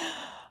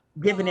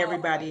giving Oh my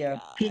everybody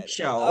a peep God.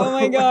 show Oh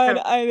my or God.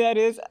 whatever. That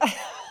is,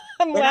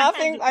 I'm And I had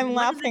laughing. I'm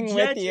one of the laughing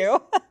with judges,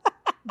 you.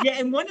 yeah,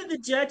 and one of the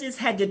judges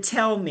had to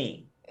tell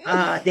me.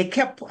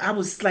 I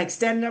was like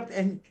standing up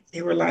and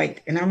they were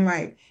like, and I'm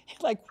like,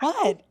 Like,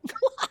 what?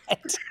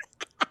 What?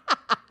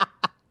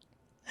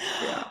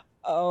 yeah,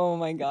 Oh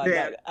my God.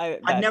 yeah. I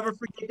That's never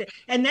forget that.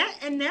 And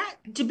that,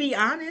 to be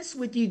honest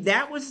with you,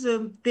 that was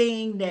the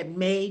thing that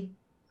made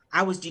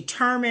I was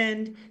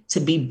determined to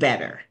be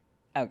better.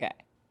 okay.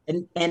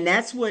 And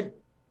that's what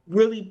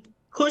really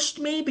pushed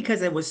me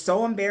because it was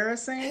so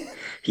embarrassing,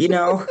 you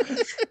know.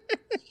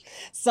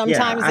 Yeah,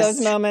 Sometimes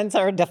those moments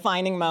are a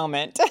defining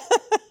moment.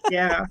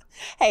 yeah.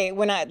 Hey,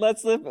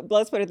 let's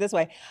put it this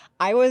way.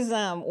 I was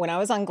when I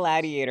was on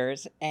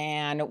Gladiators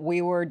and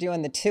we were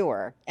doing the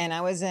tour and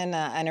I was in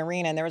an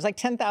arena and there was like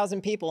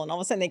 10,000 people and all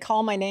of a sudden they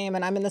call my name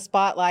and I'm in the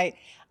spotlight.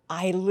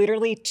 I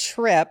literally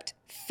tripped,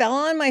 fell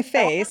on my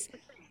face,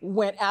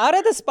 went out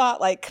of the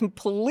spotlight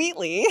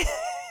completely.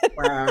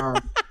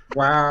 Wow.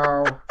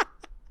 Wow.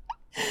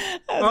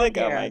 I was Oh like,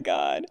 "Oh yeah. my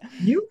God."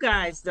 You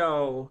guys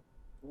though,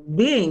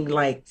 being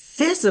like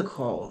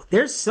physical,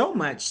 there's so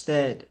much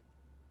that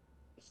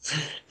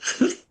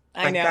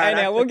I my know, God, I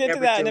I know. We'll could get to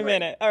never that in a do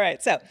it. minute. All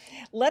right. So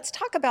let's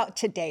talk about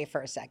today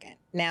for a second.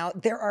 Now,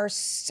 there are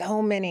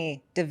so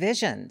many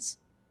divisions.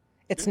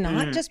 It's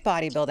not Mm, just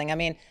bodybuilding. I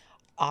mean,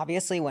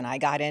 obviously, when I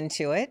got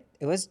into it,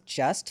 it was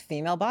just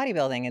female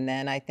bodybuilding. And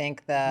then I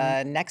think mhm,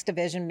 the next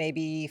division,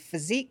 maybe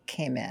physique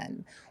came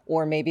in,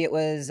 or maybe it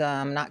was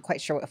not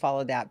quite sure what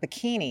followed that,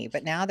 bikini.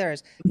 But now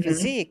there's mhm,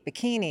 physique,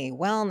 bikini,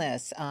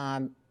 wellness.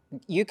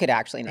 You could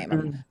actually name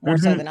them mhm, more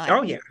so mhm. than I.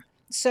 Oh yeah.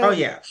 Oh So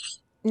yeah.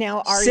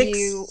 now,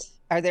 Six.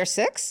 are there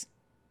six?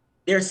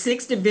 There's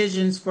 6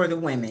 divisions for the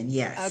women.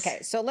 Yes. Okay,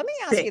 so let me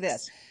ask you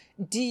this. Six.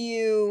 Do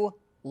you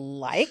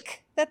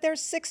like that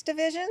there's six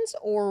divisions,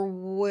 or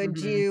would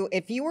Mhm. you,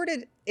 if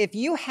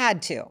you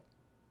had to,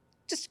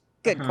 just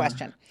good Uh-huh.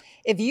 question.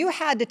 If you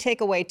had to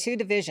take away two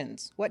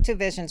divisions, what two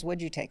divisions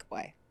would you take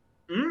away?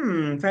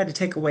 If I had to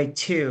take away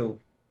two.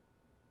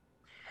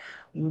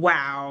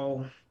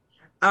 Wow.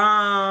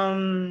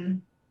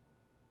 Um,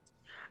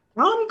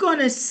 I'm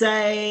gonna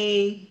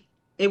say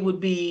it would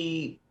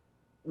be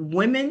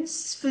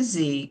women's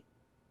physique.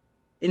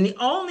 And the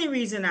only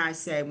reason I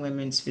say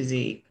women's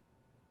physique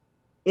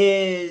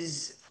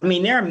is, I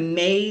mean, they're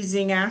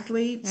amazing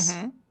athletes,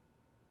 Hmm.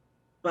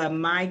 but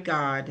my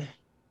God,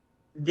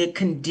 the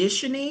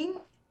conditioning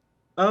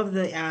of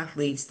the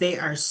athletes, they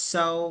are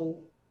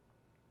so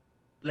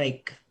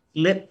like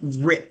lip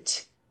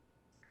ripped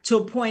to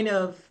a point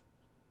of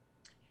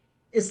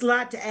it's a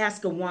lot to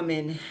ask a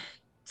woman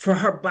for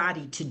her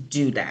body to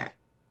do that.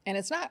 And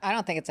it's not, I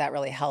don't think it's that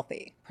really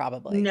healthy,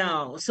 probably.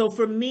 No. So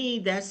for me,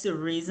 that's the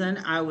reason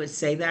I would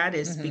say that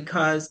is Hmm.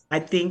 because I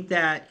think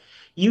that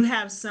you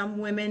have some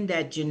women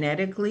that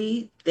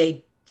genetically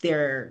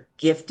they're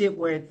gifted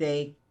where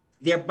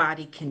their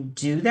body can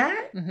do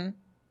that. Hmm.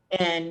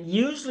 And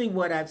usually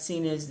what I've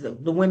seen is the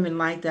women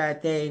like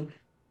that, they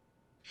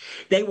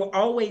were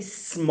always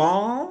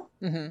small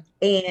Hmm.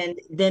 and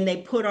then they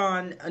put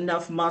on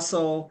enough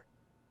muscle,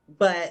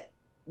 but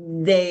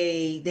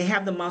they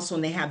have the muscle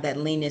and they have that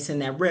leanness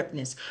and that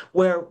rippedness.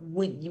 Where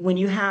when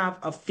you have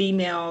a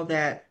female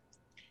that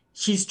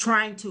she's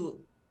trying to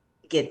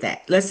get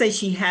that, let's say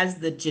she has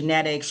the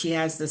genetics, she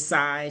has the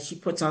size, she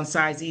puts on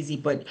size easy,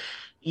 but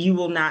you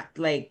will not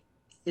like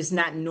it's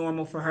not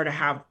normal for her to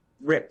have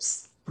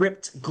ripped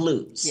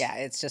glutes. Yeah,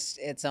 it's just,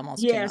 it's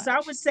almost too Yes, I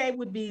much. would say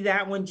would be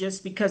that one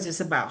just because it's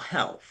about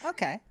health.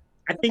 Okay.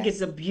 I think Okay.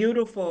 it's a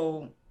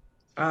beautiful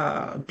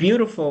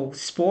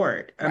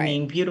sport. I Right.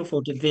 mean,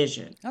 beautiful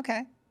division.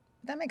 Okay.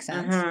 That makes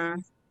sense. Uh-huh.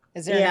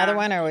 Is there another Yeah.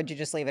 one, or would you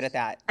just leave it at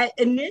that?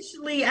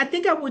 Initially, I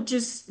think I would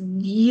just,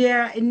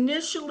 yeah,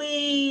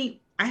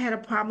 initially I had a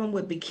problem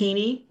with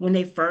bikini when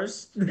they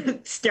first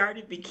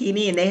started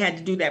bikini and they had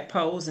to do that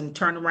pose and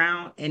turn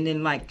around and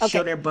then like show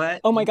Okay. their butt.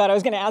 Oh my God, I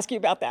was going to ask you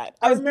about that.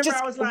 I remember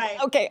I was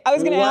like, Okay, I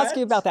was going to ask what?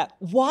 you about that.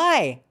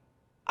 Why?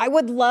 I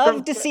would love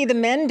From, to see the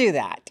men do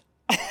that.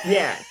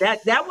 yeah,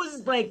 that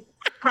was like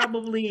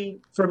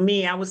probably for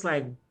me, I was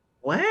like,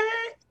 what?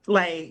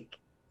 Like,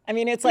 I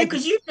mean, it's yeah, like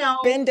because you know,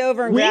 bend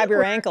over and we grab your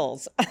were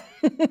ankles.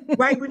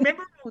 right.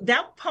 Remember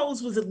that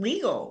pose was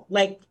illegal.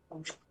 Like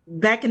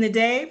back in the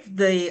day,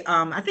 the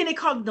I think they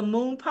called it the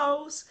moon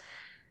pose.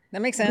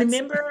 That makes sense.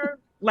 Remember,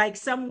 like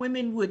some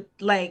women would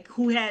like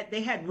who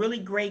they had really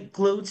great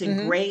glutes and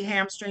Hmm. great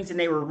hamstrings and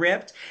they were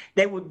ripped.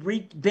 They would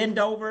bend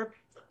over,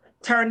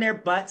 turn their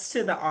butts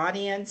to the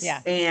audience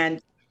Yeah.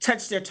 and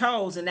touch their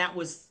toes, and that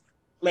was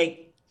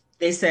like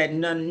they said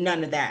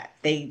none of that.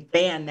 They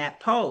banned that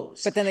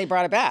pose. But then they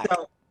brought it back.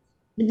 So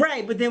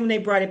right, but then when they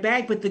brought it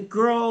back, but the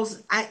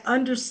girls, I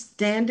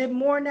understand it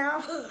more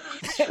now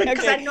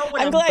because I Okay. know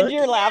what I'm I'm glad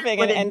you're looking at. laughing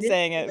But and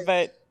saying it, initially,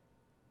 but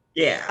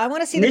yeah, I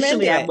want to see the men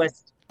initially do I it.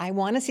 was, I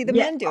want to see the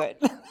yeah. men do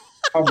it.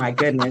 Oh my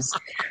goodness.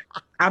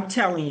 I'm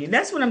telling you,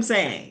 that's what I'm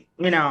saying.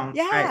 I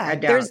Yeah,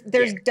 doubt. Yeah.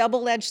 there's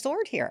double-edged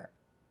sword here.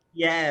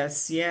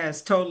 Yes,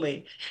 yes,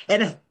 totally.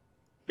 And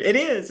it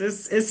is.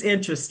 It's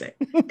interesting.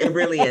 It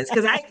really is.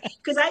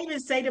 Because I even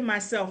say to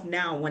myself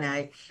now when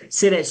I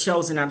sit at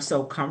shows and I'm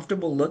so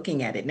comfortable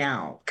looking at it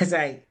now, because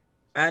I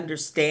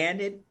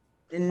understand it.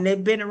 And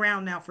they've been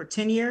around now for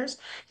 10 years.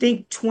 I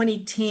think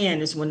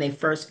 2010 is when they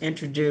first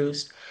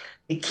introduced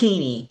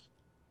bikini.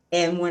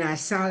 And when I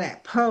saw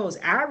that pose,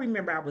 I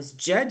remember I was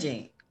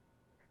judging.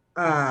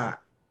 Uh,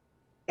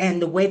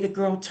 and the way the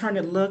girl turned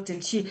and looked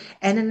and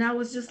then I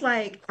was just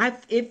like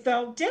it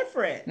felt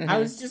different. I Hmm.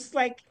 was just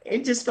like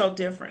it just felt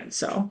different.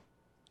 So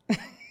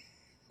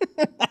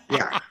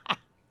yeah.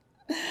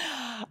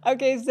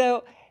 Okay,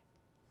 so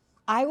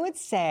I would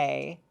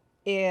say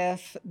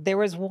if there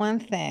was one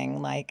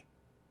thing, like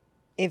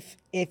if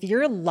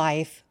your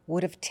life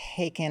would have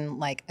taken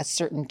like a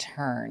certain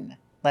turn,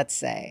 let's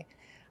say,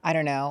 I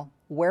don't know,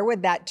 where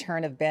would that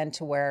turn have been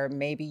to where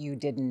maybe you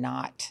did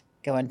not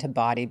go into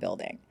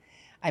bodybuilding?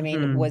 I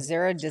mean, Mhm. was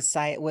there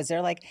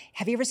like,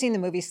 have you ever seen the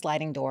movie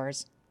Sliding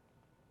Doors?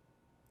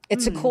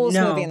 It's the coolest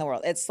movie in No. the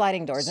world. It's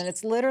Sliding Doors, and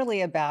it's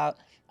literally about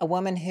a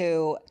woman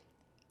who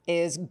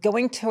is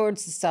going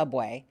towards the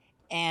subway,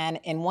 and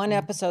in one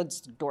episode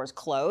the doors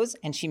close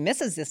and she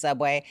misses the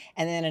subway,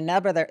 and then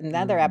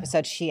another Mm.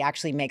 episode she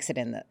actually makes it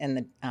in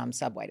the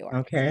subway door.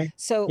 Okay.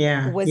 So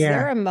Yeah, was yeah.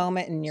 there a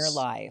moment in your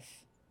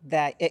life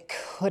that it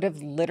could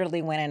have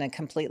literally went in a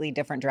completely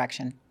different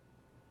direction?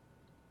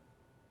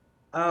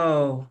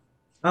 Oh,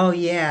 oh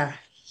yeah,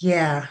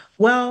 yeah.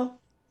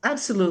 Well,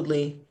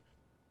 absolutely.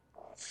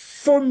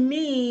 For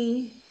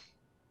me,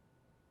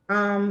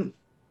 um,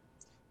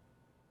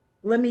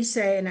 let me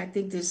say, and I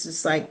think this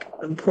is like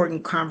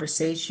important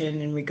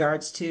conversation in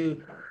regards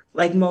to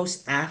like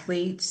most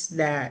athletes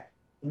that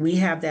we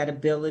have that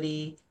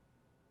ability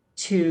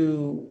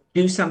to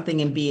do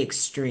something and be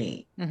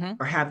extreme Mm-hmm.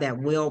 or have that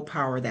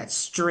willpower, that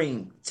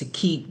strength to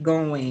keep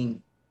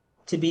going,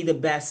 to be the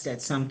best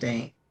at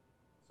something.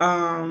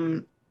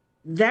 Um,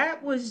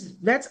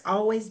 that's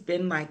always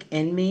been like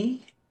in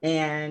me.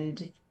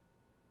 And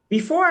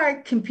before I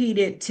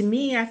competed, to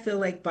me, I feel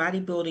like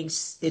bodybuilding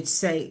it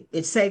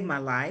saved my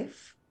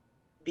life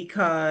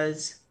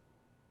because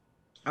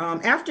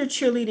after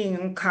cheerleading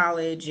in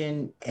college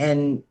and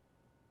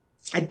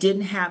I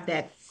didn't have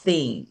that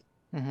thing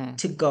Mm-hmm.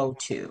 to go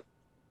to.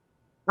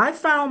 I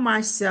found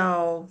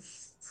myself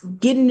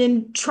getting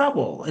in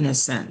trouble in a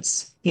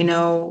sense,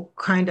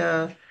 kind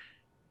of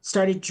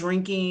started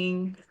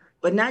drinking,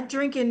 but not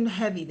drinking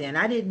heavy then.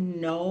 I didn't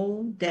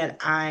know that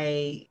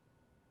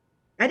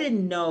I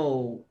didn't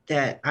know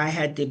that I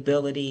had the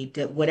ability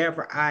that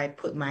whatever I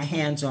put my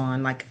hands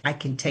on, like I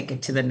can take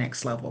it to the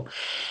next level.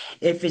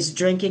 If it's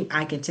drinking,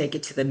 I can take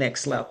it to the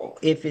next level.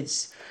 If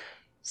it's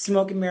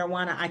smoking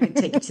marijuana, I can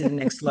take it to the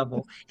next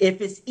level.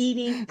 If it's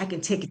eating, I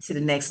can take it to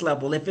the next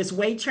level. If it's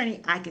weight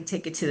training, I can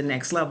take it to the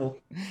next level.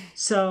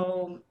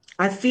 So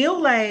I feel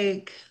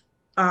like,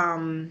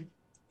 um,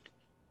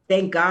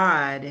 thank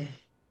God,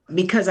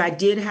 because I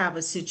did have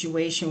a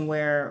situation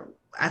where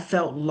I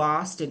felt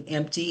lost and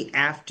empty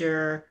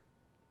after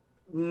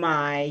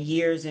my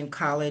years in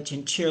college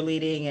and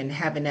cheerleading and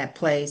having that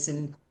place.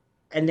 And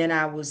then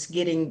I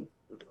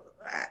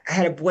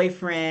had a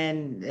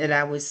boyfriend that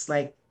I was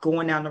like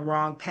going down the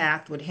wrong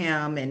path with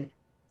him, and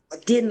I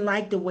didn't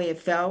like the way it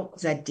felt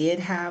because I did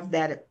have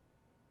that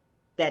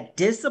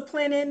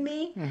discipline in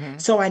me. Hmm.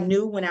 So I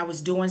knew when I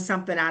was doing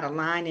something out of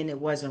line and it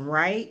wasn't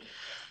right.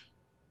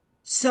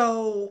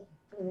 So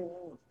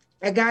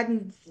I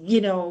gotten,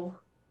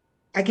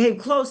 I came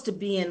close to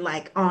being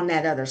like on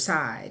that other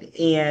side.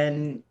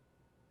 And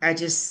I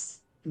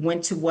just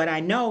went to what I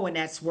know, and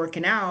that's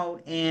working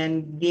out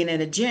and being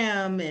in a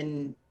gym.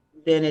 And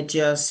then it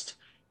just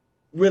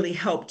really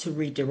helped to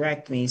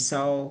redirect me.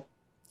 So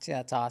See,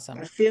 that's awesome.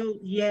 I feel,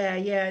 yeah,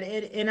 yeah.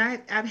 And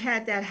I've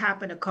had that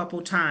happen a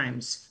couple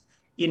times,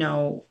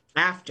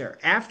 after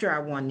I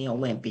won the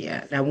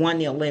Olympia. I won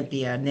the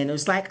Olympia, and then it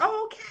was like,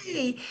 oh,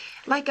 okay,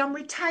 like I'm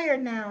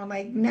retired now.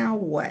 Like, now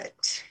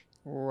what?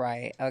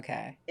 Right.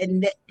 Okay.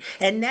 And th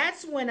and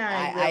that's when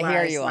I I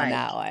hear realized, you on like,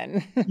 that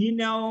one.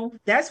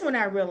 that's when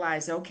I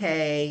realized,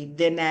 okay,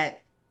 then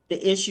that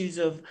the issues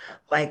of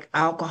like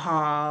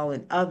alcohol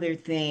and other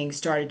things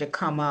started to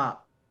come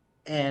up.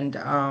 And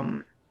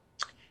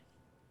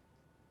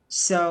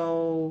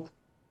so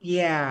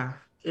yeah,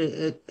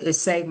 it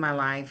saved my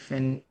life,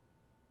 and I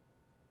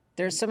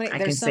There's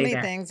can so say many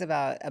that. things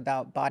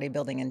about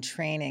bodybuilding and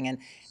training, and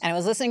I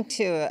was listening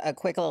to a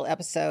quick little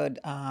episode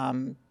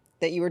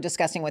that you were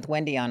discussing with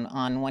Wendy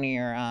on one of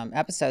your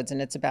episodes,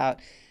 and it's about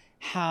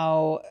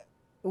how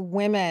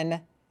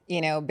women,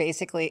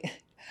 basically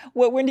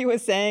what Wendy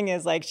was saying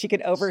is like she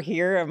could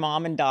overhear a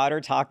mom and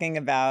daughter talking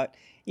about,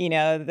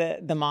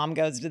 the mom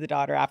goes to the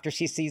daughter after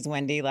she sees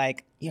Wendy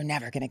like, you're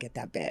never going to get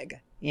that big.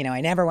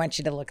 I never want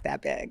you to look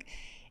that big.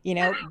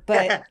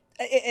 But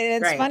and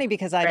it's Right, funny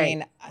because I right,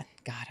 mean,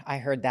 God, I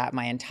heard that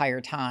my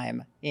entire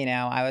time.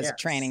 I was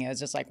training. yes, It was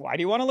just like, why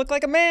do you want to look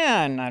like a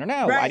man? I don't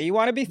know. Why do right, you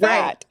want to be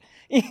right, fat?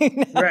 You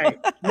know, right,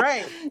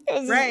 right, it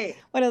was just right.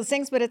 one of those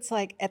things. But it's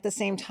like at the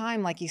same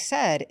time, like you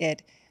said,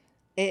 it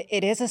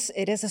is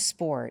a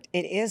sport.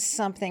 It is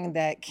something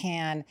that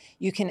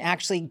you can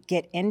actually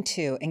get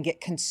into and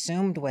get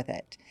consumed with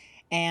it,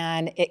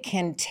 and it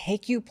can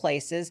take you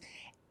places.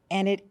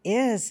 And it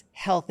is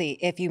healthy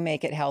if you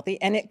make it healthy,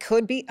 and it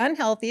could be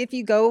unhealthy if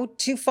you go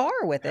too far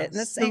with it. And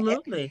the same,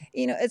 Absolutely.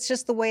 it's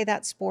just the way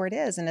that sport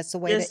is, and it's the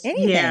way that Just,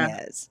 anything yeah.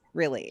 is,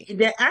 really.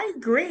 I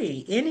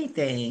agree.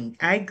 Anything.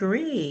 I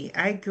agree.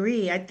 I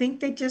agree. I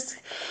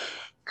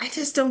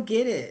just don't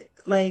get it.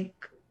 Like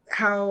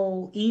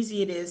how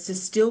easy it is to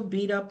still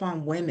beat up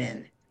on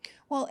women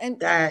Well, and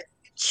that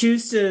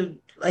choose to,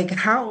 like,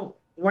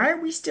 why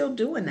are we still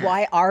doing that?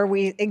 why are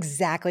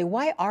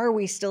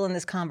we still in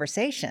this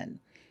conversation?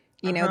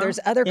 Uh-huh. There's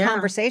other Yeah.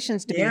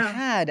 conversations to be Yeah.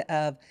 had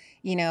of,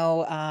 you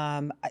know,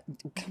 um,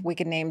 we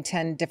could name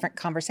 10 different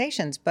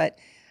conversations, but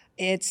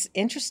it's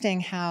interesting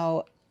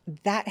how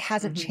that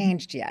hasn't Hmm.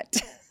 changed yet.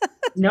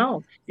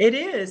 No, it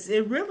is.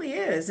 It really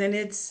is. And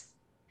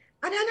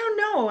I don't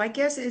know. I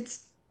guess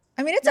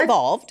I mean, it's that's,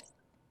 evolved.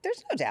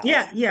 There's no doubt,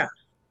 yeah, yeah.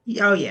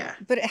 Oh, yeah.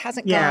 but it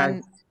hasn't Yeah.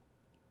 gone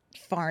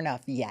far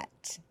enough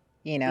yet,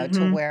 to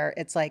Hmm. where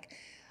it's like,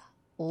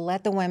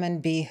 let the women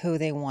be who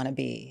they want to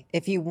be.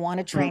 If you want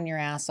to Hmm. train your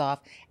ass off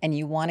and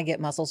you want to get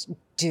muscles,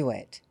 do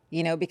it.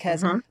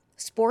 Because Hmm.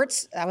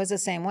 sports, I was the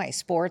same way.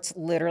 Sports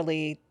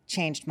literally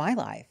changed my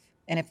life.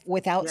 And if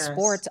without Yes.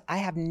 sports, I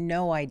have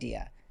no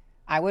idea.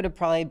 I would have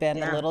probably been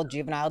the Yeah. little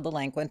juvenile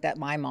delinquent that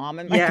my mom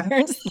and my Yeah.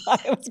 parents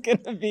thought I was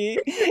going to be,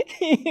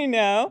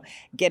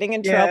 getting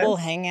in trouble,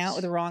 Yes. hanging out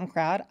with the wrong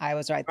crowd. I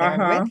was right there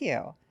Uh-huh. with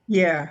you.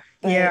 Yeah.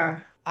 But Yeah.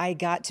 I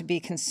got to be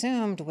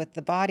consumed with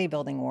the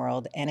bodybuilding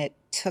world, and it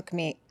took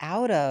me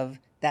out of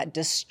that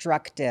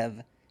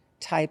destructive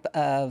type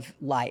of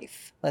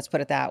life. Let's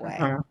put it that way.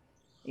 Uh-huh.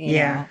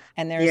 Yeah.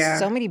 And there's Yeah.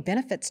 so many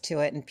benefits to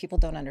it, and people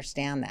don't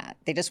understand that.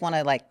 They just want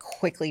to like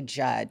quickly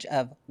judge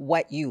of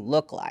what you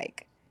look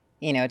like,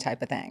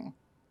 type of thing.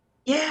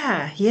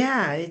 Yeah.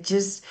 Yeah.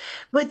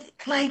 But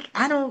like,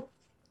 I don't,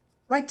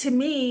 like, to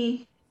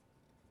me,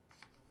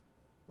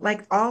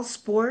 like all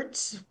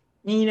sports,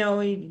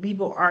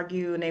 people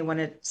argue and they want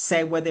to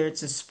say whether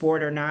it's a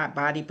sport or not,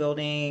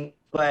 bodybuilding,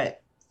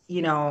 but,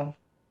 you know,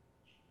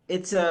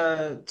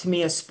 to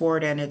me, a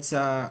sport, and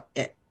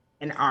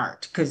an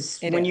art. Because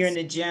It when you're in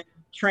is. the gym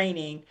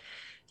training,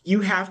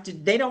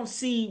 they don't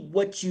see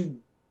what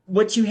you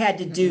had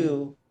to Mm-mm.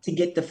 do to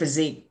get the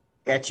physique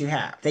that you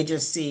have. They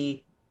just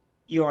see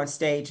you on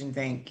stage and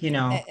think,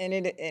 And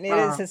it is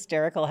uh,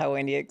 hysterical how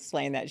Wendy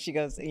explained that. She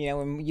goes,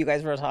 when you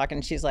guys were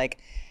talking, she's like,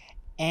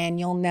 and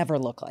you'll never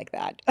look like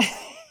that.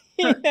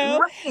 You know,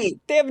 Right.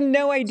 they have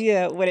no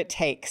idea what it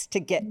takes to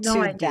get No to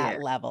that idea.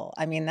 level.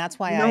 I mean, that's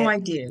why No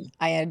idea.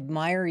 I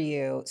admire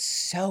you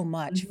so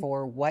much Mhm,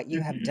 for what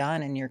you have mhm,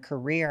 done in your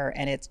career.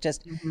 And it's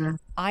just, mhm.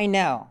 I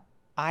know,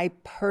 I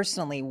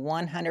personally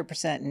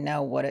 100%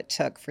 know what it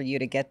took for you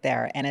to get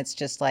there. And it's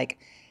just like,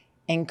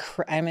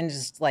 I'm in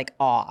just like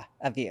awe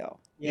of you.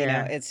 You know,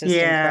 Yeah. it's just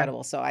Yeah.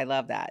 incredible. So I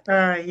love that.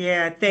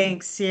 Yeah,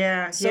 thanks.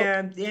 Yeah, So yeah.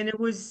 And it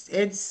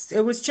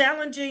was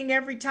challenging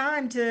every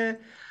time to,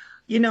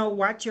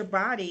 watch your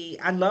body.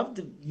 I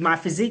loved my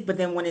physique, but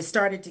then when it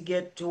started to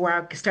get to where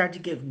I started to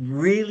get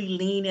really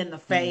lean in the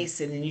mm. face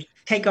and then you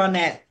take on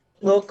that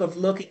look of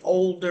looking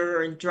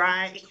older and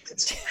dry,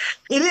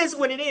 it is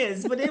what it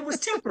is, but it was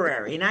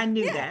temporary, and I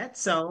knew Yeah. that.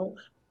 So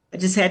I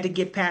just had to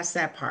get past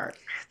that part,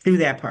 through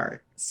that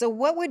part. So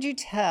what would you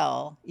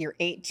tell your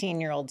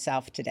 18-year-old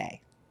self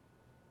today?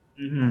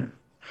 Mhm.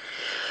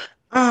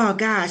 Oh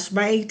gosh,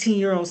 my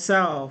 18-year-old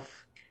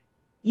self.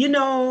 You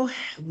know,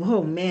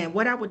 oh man,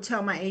 what I would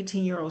tell my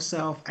 18-year-old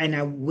self, and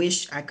I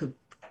wish I could,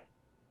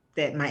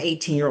 that my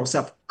 18-year-old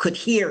self could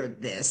hear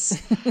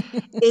this,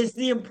 is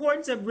the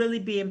importance of really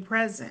being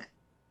present.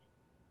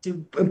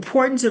 The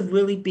importance of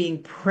really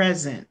being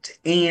present.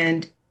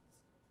 And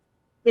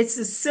it's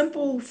a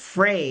simple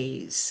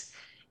phrase,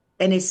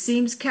 and it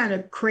seems kind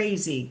of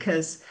crazy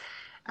because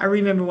I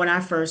remember when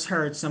I first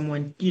heard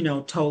someone,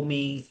 told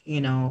me,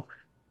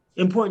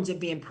 importance of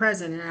being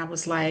present, and I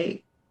was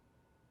like,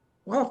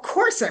 well, of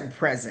course I'm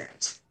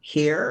present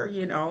here,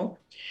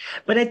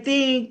 But I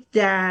think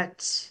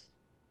that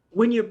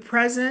when you're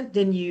present,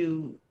 then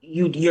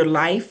your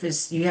life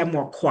is, you have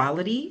more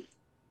quality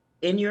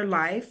in your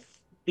life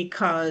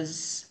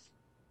because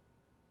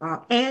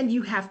and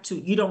you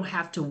don't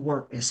have to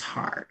work as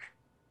hard.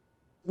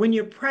 When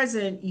you're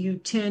present, you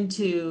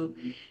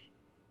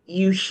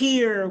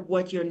hear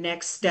what your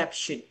next step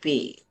should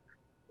be,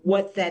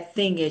 what that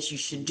thing is you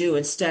should do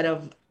instead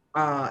of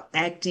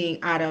acting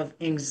out of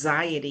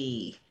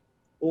anxiety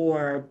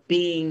or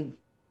being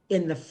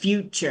in the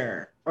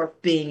future or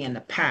being in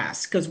the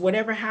past. Because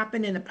whatever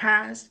happened in the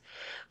past,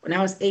 when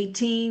I was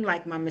 18,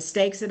 like my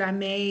mistakes that I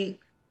made,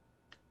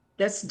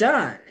 that's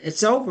done.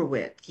 It's over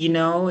with.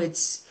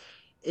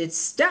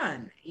 It's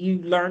done. You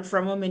learn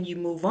from them and you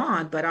move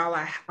on. But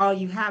all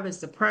you have is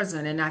the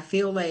present. And I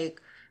feel like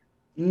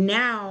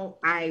now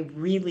I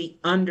really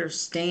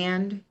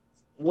understand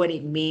what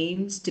it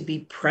means to be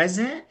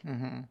present.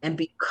 Hmm. And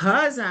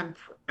because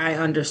I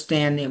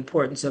understand the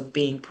importance of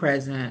being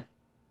present,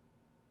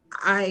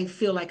 I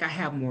feel like I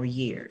have more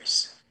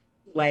years.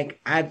 Like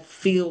I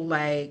feel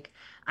like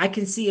I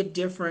can see a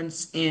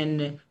difference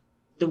in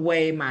the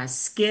way my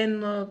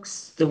skin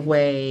looks, the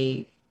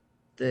way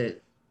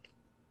the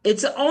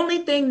it's the only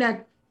thing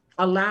that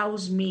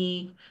allows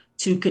me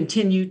to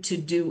continue to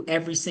do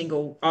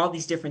all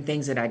these different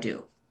things that I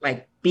do.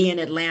 Like be in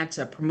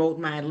Atlanta, promote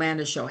my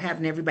Atlanta show,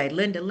 having everybody,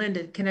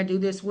 Linda, can I do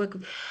this?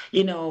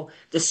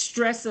 The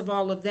stress of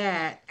all of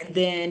that, and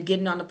then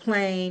getting on the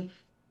plane,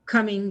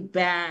 coming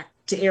back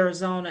to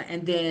Arizona,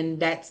 and then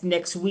that's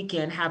next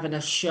weekend having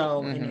a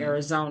show in Hmm.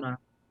 Arizona,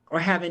 or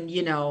having,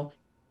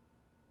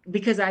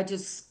 because I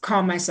just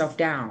calm myself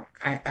down.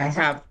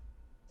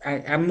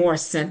 I'm more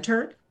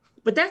centered,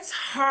 but that's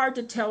hard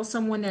to tell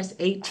someone that's Oh,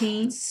 it's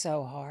 18.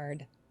 so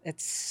hard.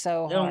 It's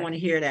so They don't hard. want to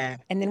hear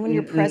that. And then when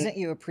you're Mm-mm. present,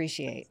 you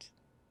appreciate.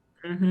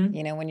 Mm-hmm.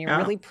 You know, when you're Yeah.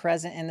 really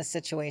present in the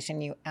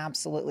situation, you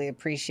absolutely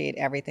appreciate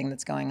everything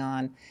that's going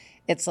on.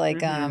 It's like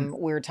Mm-hmm.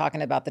 we were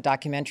talking about the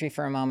documentary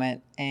for a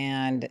moment,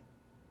 and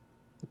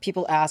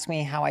people ask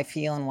me how I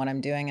feel and what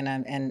I'm doing,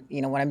 and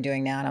you know what I'm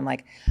doing now, and I'm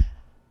like,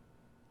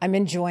 I'm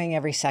enjoying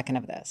every second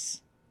of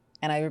this.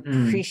 And I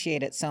Mm-hmm.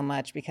 appreciate it so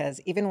much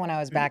because even when I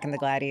was back in the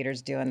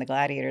Gladiators doing the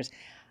Gladiators,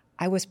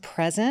 I was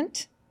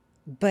present.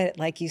 But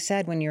like you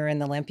said, when you're in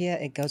the Olympia,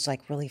 it goes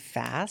like really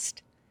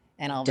fast.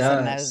 And all It of a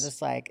sudden I was does.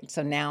 just like,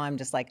 so now I'm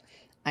just like,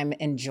 I'm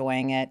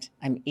enjoying it.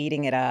 I'm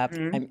eating it up.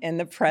 Hmm. I'm in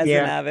the present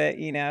Yeah. of it,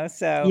 you know?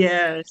 So,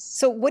 Yes.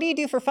 so what do you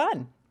do for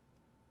fun?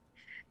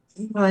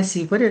 Well, let's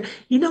see.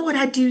 You know what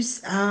I do?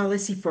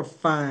 Let's see, for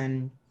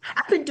fun.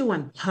 I've been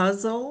doing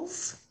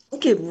puzzles. I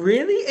get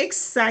really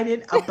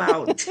excited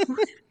about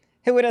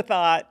Who would have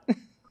thought? I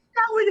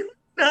would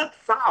not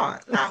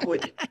thought.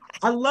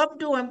 I love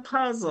doing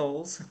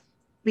puzzles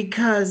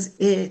because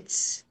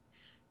it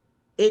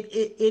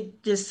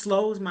just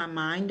slows my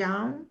mind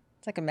down.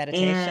 It's like a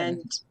meditation.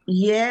 And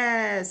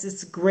yes,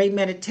 it's a great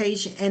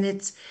meditation.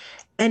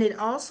 And it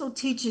also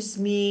teaches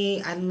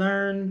me, I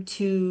learn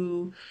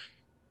to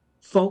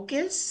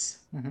focus.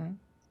 Hmm.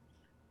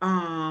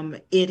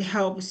 It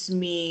helps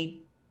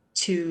me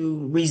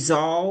to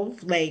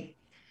resolve like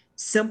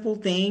simple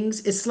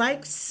things. It's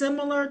like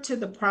similar to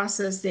the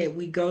process that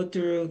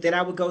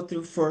I would go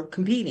through for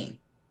competing.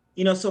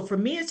 So for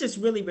me, it's just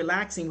really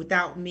relaxing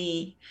without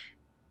me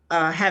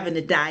having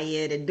to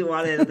diet and do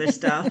all that other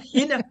stuff.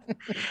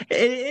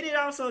 It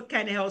also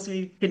kind of helps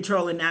me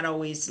control and not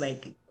always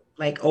like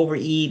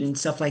overeat and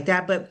stuff like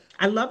that. But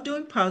I love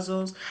doing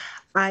puzzles.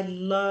 I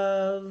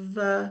love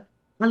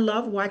I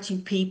love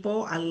watching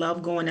people. I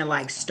love going to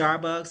like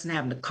Starbucks and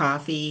having a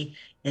coffee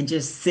and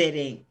just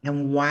sitting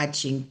and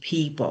watching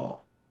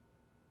people.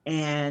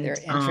 They're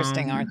And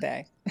interesting, aren't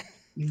they?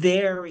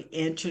 very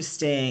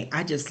interesting.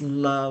 I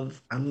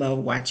love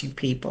watching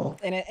people,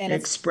 And their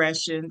it's,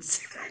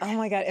 expressions, oh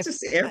my God,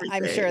 just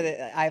I'm sure everything.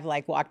 that I've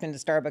like walked into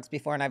Starbucks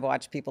before and I've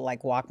watched people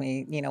like watch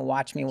me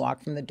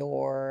walk from the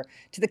door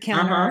to the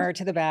Uh-huh. counter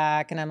to the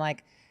back. And I'm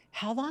like,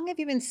 how long have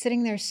you been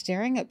sitting there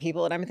staring at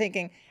people? And I'm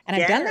thinking, and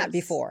I've done that Yes.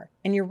 before.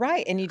 And you're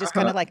right. And you just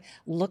kind Uh-huh. of like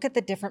look at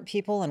the different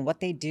people and what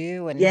they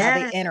do and how Yes.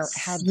 they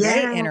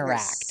Yes.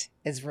 interact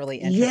is really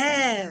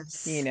interesting,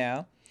 you Yes.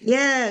 know?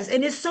 Yes.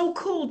 And it's so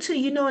cool too.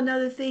 You know,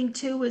 another thing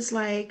too is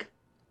like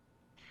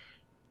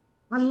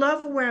I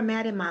love where I'm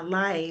at in my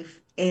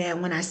life.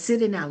 And when I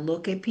sit and I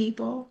look at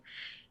people,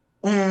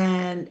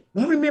 and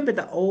I remember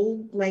the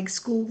old like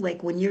school,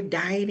 like when you're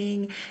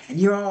dieting and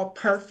you're all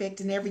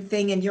perfect and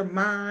everything in your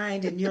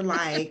mind, and you're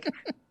like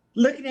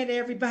looking at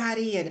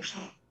everybody and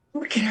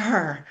look at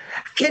her.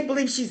 I can't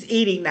believe she's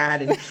eating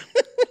that. And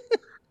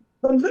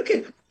but look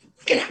at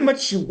how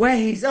much she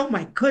weighs. Oh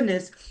my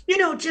goodness. You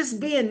know, just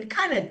being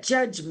kind of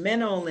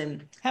judgmental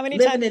and How many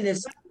living times in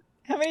this.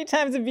 How many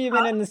times have you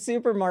been in the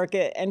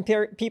supermarket and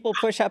people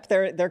push up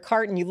their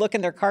cart and you look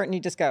in their cart and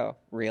you just go,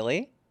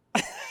 really?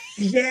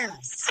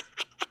 Yes.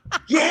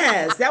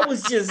 Yes. That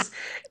was just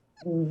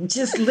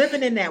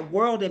living in that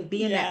world and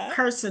being that Yeah.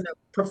 person of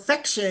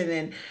perfection,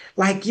 and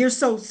like you're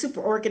so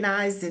super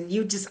organized and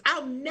you just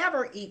I'll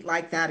never eat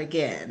like that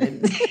again.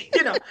 And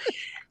you know,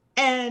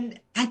 and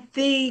I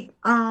think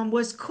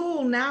what's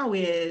cool now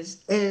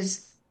is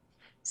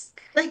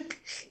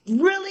like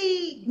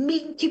really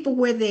meeting people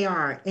where they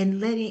are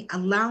and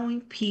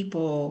allowing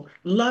people,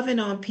 loving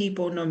on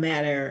people no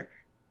matter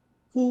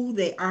who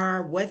they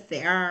are, what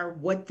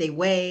they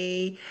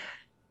weigh,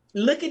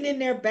 looking in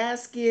their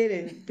basket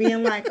and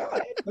being like, oh,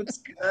 it looks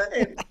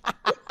good.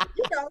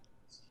 You know,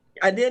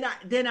 and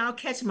then I'll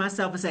catch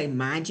myself and say,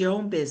 mind your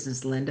own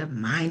business, Linda.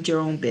 Mind your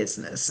own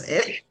business.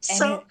 And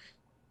So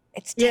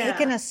it's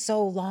taken yeah. us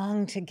so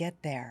long to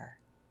get there.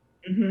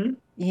 Hmm.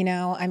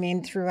 I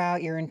mean,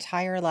 throughout your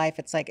entire life,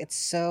 it's like it's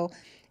so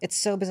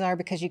bizarre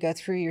because you go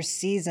through your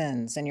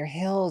seasons and your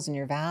hills and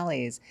your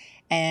valleys.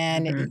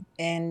 And Hmm.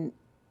 and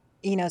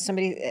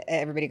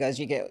everybody goes,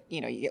 you get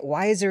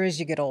wiser as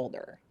you get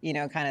older,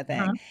 kind of thing.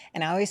 Uh-huh.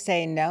 And I always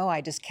say, no,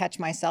 I just catch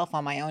myself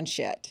on my own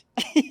shit.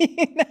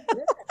 You know?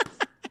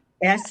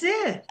 That's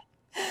it.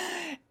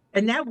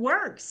 And that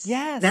works.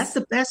 That's Yes.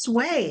 the best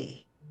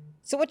way.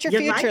 So what's your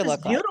Your life future is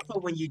look like?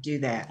 beautiful when you do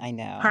that. I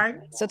know.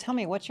 Pardon? So tell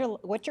me, what's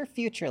your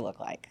future look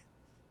like?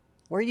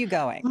 Where are you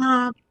going?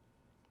 Um,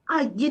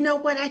 you know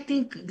what? I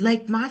think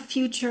like my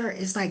future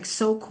is like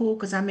so cool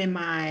because I'm in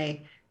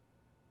my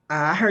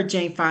I heard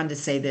Jane Fonda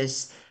say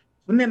this.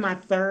 I'm in my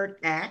third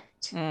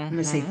act. I'm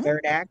gonna say Mm-hmm.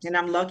 third act, and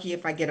I'm lucky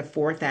if I get a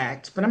fourth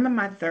act, but I'm in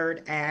my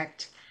third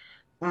act.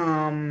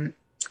 Um,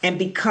 and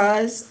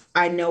because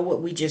I know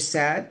what we just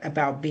said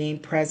about being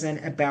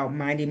present, about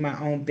minding my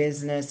own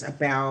business,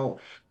 about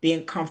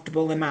being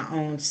comfortable in my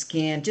own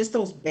skin, just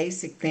those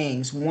basic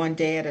things, one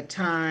day at a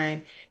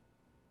time.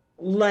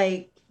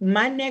 Like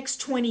my next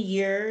 20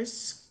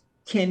 years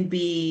can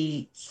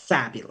be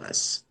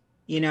fabulous,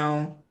 you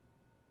know,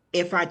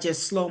 if I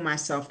just slow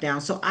myself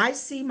down. So I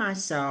see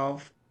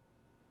myself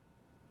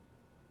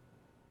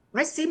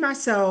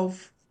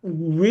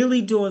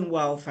really doing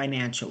well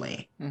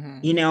financially. Mm-hmm.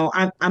 You know,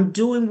 I'm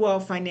doing well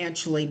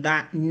financially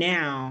not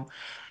now.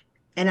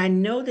 And I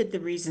know that the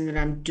reason that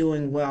I'm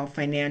doing well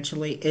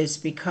financially is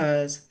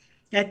because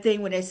that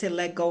thing when they say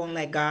let go and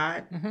let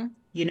God, Mm-hmm.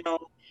 you know,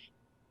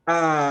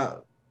 uh,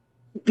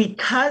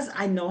 because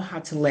I know how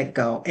to let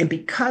go and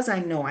because I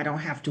know I don't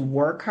have to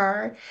work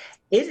hard,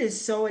 it is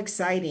so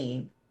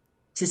exciting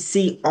to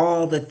see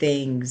all the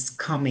things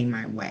coming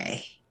my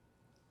way.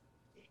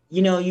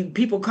 You know, you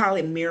people call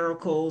it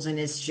miracles, and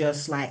it's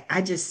just like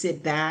I just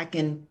sit back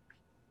and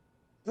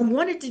I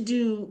wanted to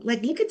do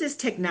like look at this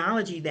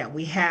technology that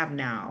we have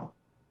now,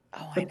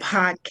 Oh, the I know.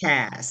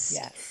 podcast.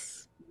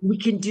 Yes. We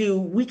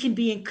can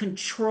be in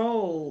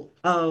control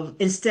of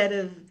instead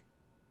of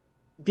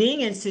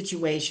being in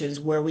situations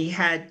where we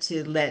had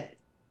to let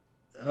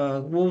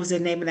what was the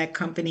name of that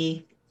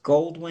company?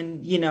 Goldwyn,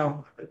 you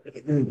know,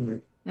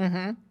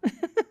 Mm-hmm.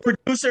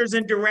 producers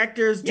and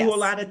directors do a Yes.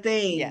 lot of Yes.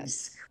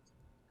 things.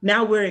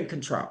 Now we're in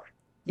control.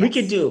 Yes.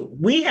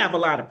 We have a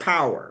lot of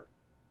power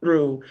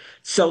through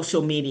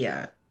social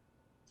media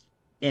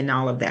and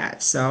all of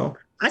that. So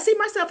I see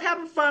myself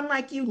having fun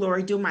like you,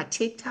 Lori, doing my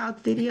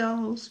TikTok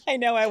videos. I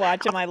know I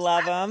watch them. I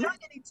love I haven't them. done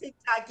any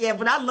TikTok yet,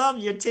 but I love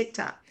your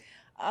TikTok.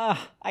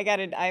 Oh, I got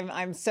it.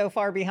 I'm so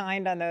far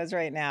behind on those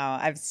right now.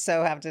 I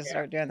so have to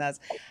start doing those.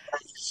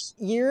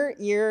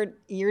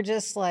 You're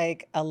just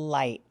like a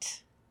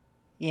light,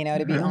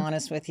 to be Mhm,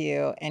 honest with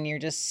you, and you're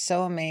just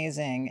so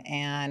amazing.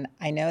 And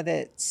I know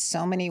that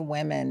so many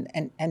women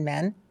and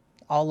men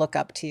all look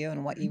up to you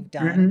and what you've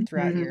done mhm, mhm,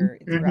 throughout your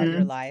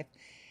mhm. life.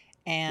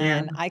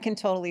 Yeah. And I can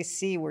totally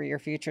see where your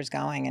future's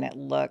going, and it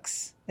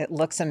looks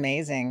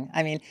amazing.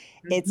 I mean,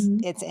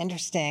 Mhm. it's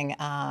interesting.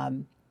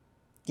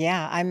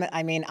 Yeah, I'm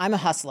a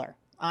hustler.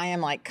 I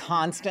am like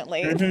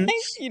constantly Hmm.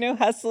 like,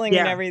 hustling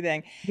and Yeah.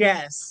 everything.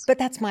 Yes. But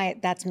that's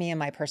me and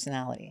my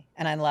personality.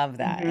 And I love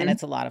that. And Hmm.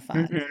 it's a lot of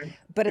fun. Hmm.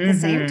 But at the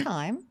same Hmm.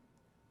 time,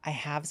 I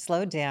have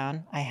slowed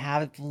down. I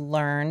have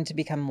learned to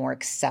become more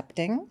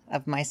accepting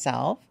of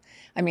myself.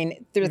 I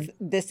mean, through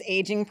this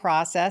aging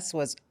process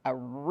was a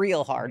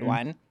real hard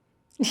one.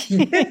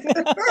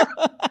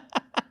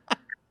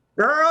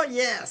 Girl,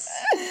 yes.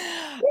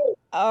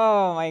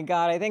 Oh my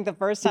God. I think the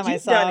first But time I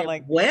you've done saw it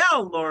like,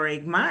 well, Lori.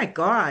 My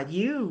God,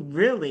 you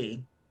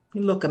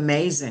look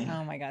amazing.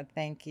 oh my God,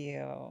 thank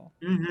you.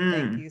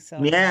 Thank Hmm. you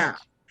so Yeah.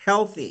 much.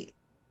 Healthy.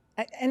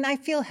 And I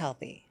feel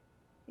healthy,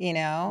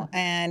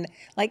 and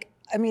like,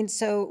 I mean,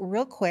 so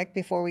real quick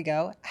before we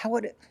go,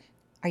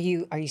 are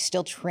you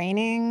still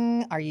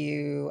training?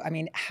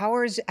 How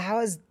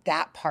is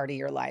that part of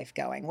your life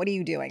going? What are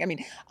you doing? I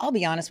mean, I'll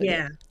be honest with you.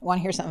 Yeah. Want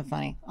to hear something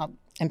funny?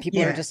 And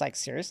people are Yeah. just like,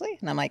 seriously?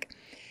 And I'm like,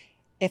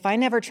 if I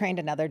never trained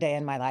another day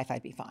in my life,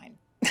 I'd be fine.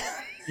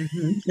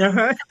 Hmm.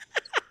 Uh-huh.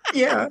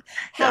 Yeah.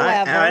 I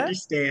However,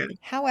 understand.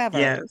 however,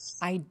 Yes.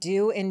 I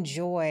do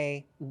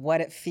enjoy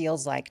what it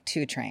feels like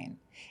to train.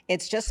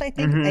 It's just, I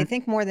Hmm.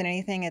 think more than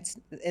anything, it's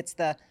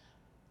the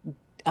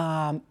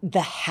I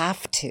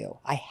have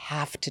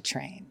to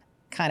train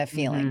kind of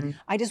feeling. Hmm.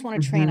 I just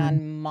want to train Hmm.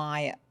 on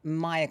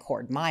my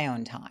accord, my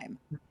own time,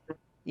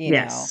 you know.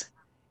 Yes.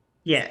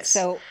 Yes.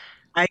 So,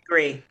 I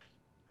agree.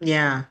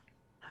 Yeah.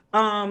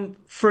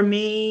 For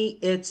me,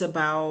 it's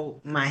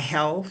about my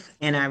health,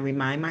 and I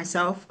remind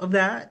myself of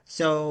that.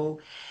 So,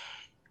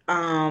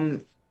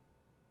 um,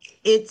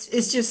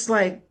 it's just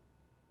like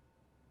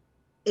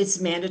it's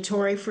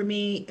mandatory for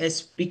me.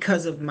 It's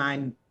because of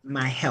my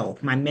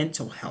health, my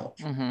mental health,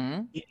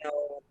 mm-hmm.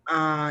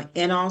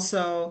 and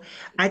also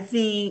I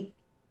think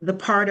the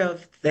part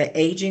of the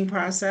aging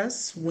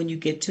process when you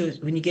get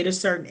a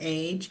certain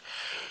age,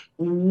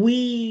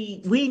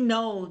 we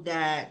know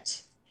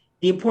that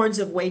the importance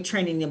of weight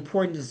training, the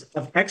importance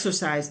of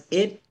exercise,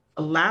 it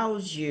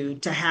allows you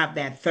to have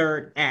that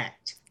third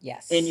act in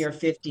Yes, your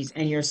 50s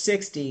and your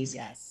 60s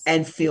yes,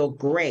 and feel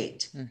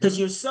great because mm-hmm.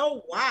 you're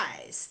so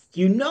wise,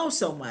 you know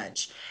so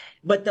much.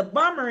 But the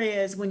bummer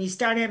is when you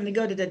start having to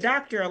go to the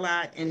doctor a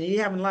lot and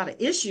you're having a lot of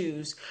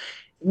issues,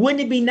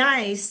 wouldn't it be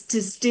nice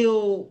to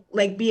still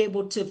like be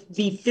able to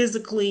be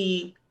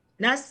physically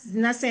not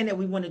saying that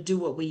we want to do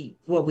what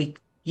we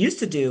used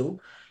to do,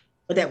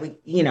 or that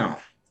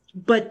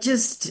but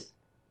just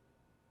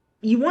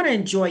you want to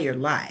enjoy your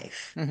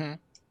life. Mm-hmm.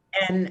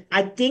 And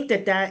I think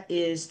that that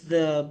is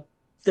the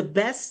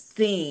best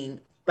thing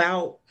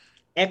about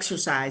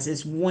exercise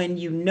is when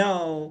you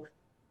know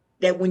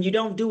that when you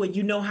don't do it,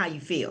 you know how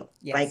you feel.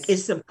 Like Yes,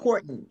 it's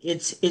important.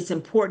 It's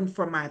important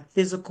for my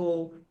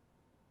physical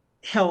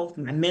health,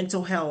 my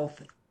mental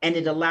health, and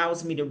it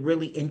allows me to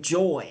really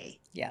enjoy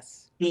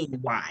yes, being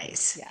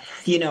wise, yes.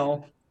 you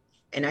know.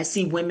 And I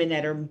see women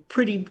that are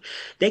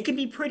they can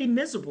be pretty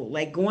miserable,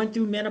 like going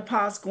through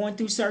menopause, going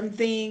through certain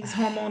things,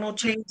 hormonal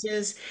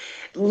changes,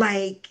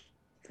 like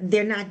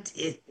they're not,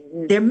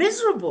 they're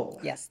miserable.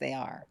 Yes, they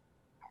are.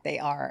 They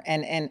are.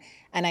 And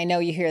I know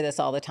you hear this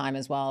all the time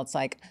as well. It's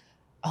like,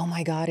 "Oh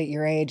my God, at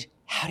your age,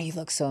 how do you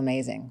look so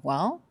amazing?"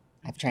 Well,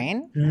 I've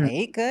trained, I Mhm.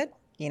 eat good,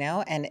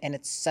 and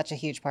it's such a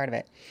huge part of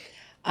it.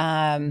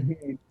 Um,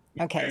 Mhm.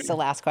 okay, so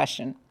last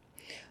question.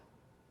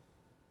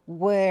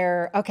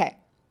 Okay,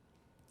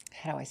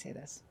 how do I say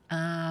this?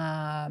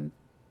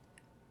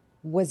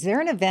 Was there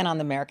an event on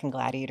the American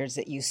Gladiators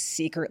that you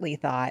secretly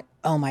thought,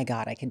 "Oh my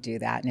God, I could do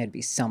that and it'd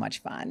be so much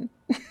fun"?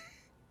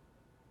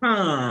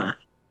 Huh.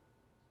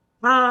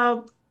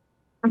 Um,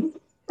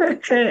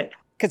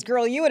 Because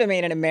girl, you would have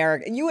made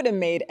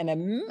an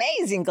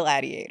amazing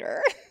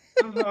gladiator.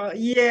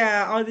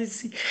 yeah, all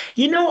this,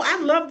 I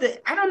love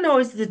I don't know,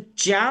 it's the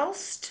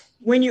joust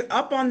when you're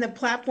up on the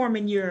platform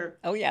and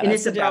Oh yeah, and that's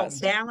it's the about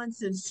joust.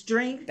 balance and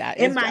strength That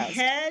in is my joust.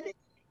 head,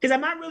 because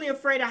I'm not really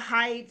afraid of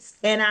heights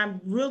and I'm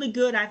really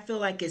good, I feel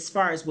like, as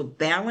far as with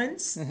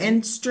balance Hmm.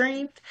 and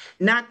strength,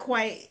 not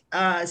quite,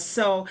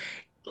 so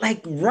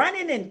like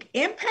running and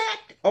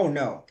impact. Oh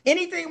no,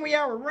 anything we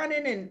are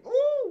running and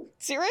ooh,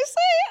 Seriously?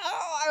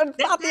 Oh, I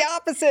thought the that's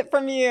opposite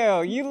from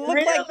you. You look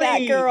like that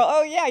really. girl.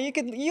 Oh yeah,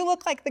 you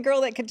look like the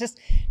girl that could just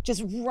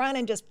run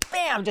and just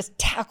bam, just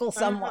tackle Uh,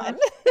 someone.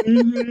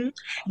 hmm.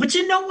 But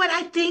you know what?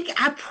 I think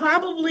I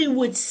probably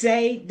would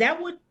say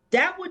that would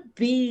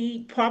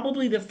be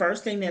probably the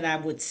first thing that I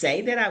would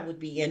say that I would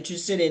be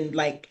interested in.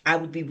 Like I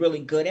would be really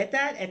good at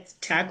that, at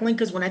tackling.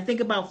 Because when I think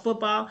about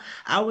football,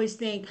 I always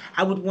think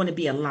I would want to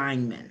be a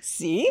lineman,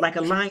 See? like a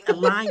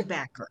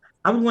linebacker.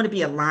 I would want to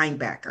be a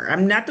linebacker.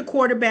 I'm not the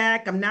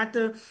quarterback. I'm not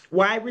the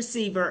wide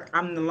receiver.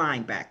 I'm the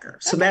linebacker.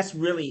 So Okay. that's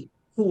really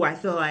who I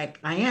feel like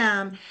I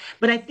am.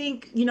 But I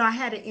think, I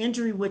had an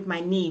injury with my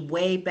knee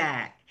way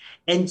back.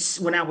 And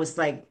when I was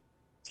like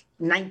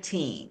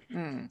 19.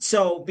 Mm.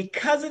 So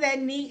because of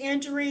that knee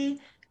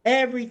injury,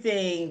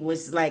 everything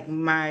was like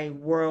my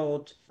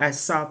world. I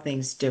saw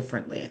things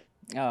differently,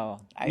 Oh,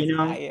 you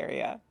I know? hear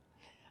you.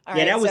 All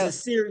Yeah, right. that was a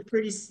So, serious,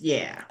 pretty,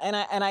 yeah. and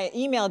I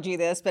emailed you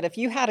this, but if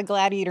you had a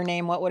gladiator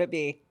name, what would it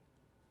be?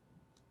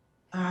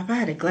 If I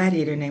had a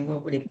gladiator name,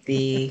 what would it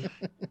be?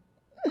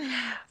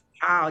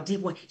 Oh, deep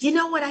one. You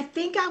know what? I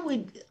think I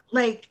would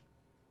like,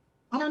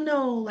 I don't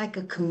know, like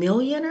a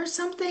chameleon or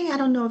something. I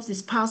don't know if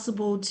it's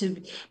possible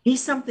to be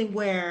something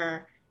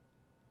where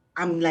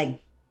I'm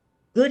like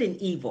good and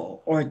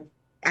evil, or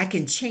I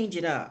can change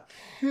it up.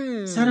 So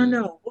I don't Hmm.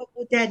 know. What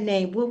would that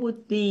name? What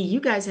would be? You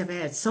guys have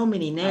had so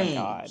many Oh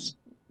God. names.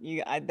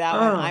 That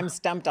one, Oh. I'm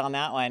stumped on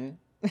that one.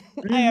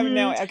 I have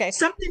no, Hmm. okay.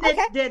 Something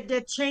Okay.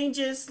 that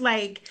changes,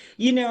 like,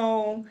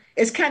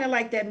 it's kind of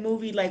like that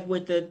movie, like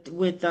with the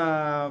with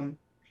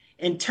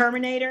in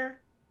Terminator,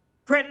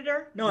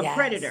 Predator, no, in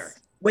Predator, Yes.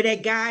 where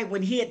that guy,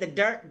 when he had the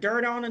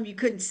dirt on him, you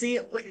couldn't see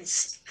it.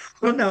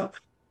 Well, no,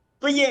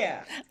 but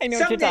yeah, I know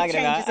what you're something that talking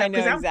about. changes I up know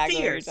because I'm exactly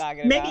what you're fierce,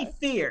 talking maybe about.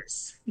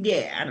 fierce.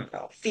 Yeah, I don't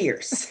know,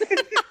 fierce.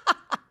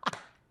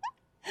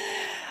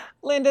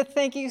 Linda,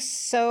 thank you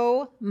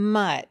so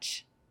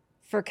much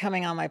for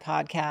coming on my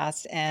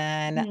podcast.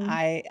 And Mhm.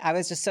 I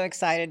was just so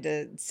excited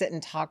to sit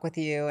and talk with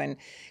you and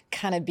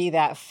kind of be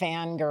that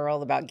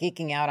fangirl about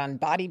geeking out on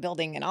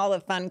bodybuilding and all the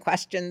fun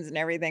questions and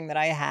everything that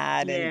I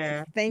had. And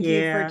Yeah, thank you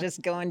for yeah.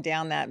 just going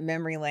down that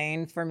memory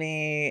lane for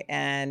me.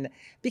 And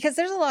because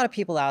there's a lot of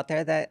people out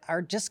there that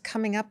are just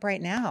coming up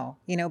right now,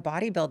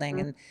 bodybuilding,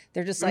 and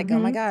they're just like, oh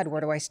my Mm-hmm. God,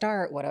 where do I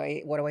start? What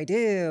do I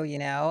do?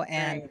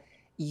 And Right.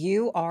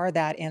 you are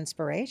that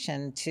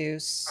inspiration to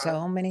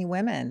so many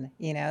women,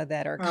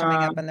 that are coming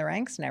up Um, in the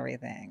ranks and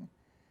everything.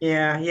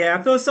 Yeah, yeah.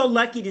 I feel so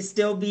lucky to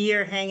still be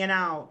here hanging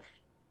out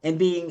and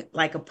being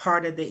like a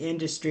part of the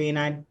industry. And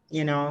I,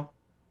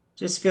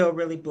 just feel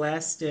really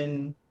blessed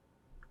and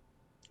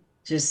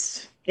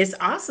just, it's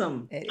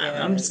awesome. It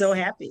I'm so is.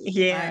 happy.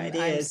 Yeah, I'm it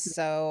I'm is.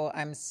 so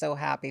I'm so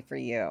happy for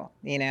you,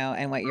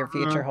 and what your Uh,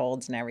 future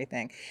holds and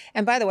everything.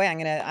 And by the way,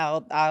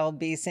 I'll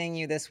be seeing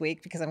you this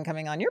week because I'm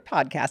coming on your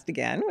podcast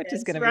again, which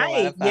is going that's to be a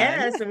lot right. of fun.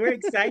 Yes. And we're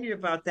excited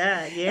about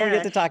that. And we get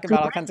Yeah. to talk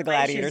about all kinds of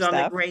gladiator Congratulations on the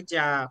stuff. great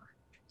job.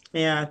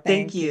 Yeah. Thank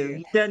Thank you. you.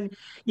 You've done,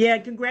 yeah,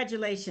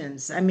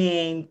 congratulations. I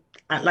mean,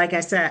 like I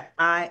said,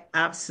 I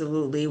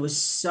absolutely was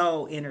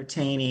so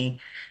entertaining.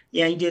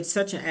 Yeah, you did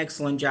such an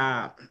excellent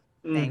job.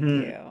 Thank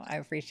Hmm. you. I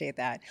appreciate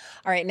that.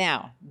 All right,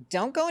 now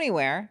don't go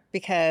anywhere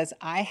because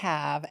I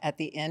have at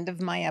the end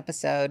of my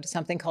episode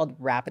something called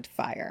rapid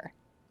fire.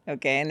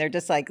 Okay. And they're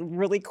just like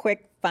really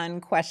quick,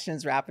 fun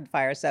questions, rapid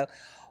fire. So,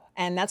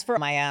 and that's for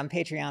my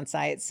Patreon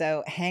site.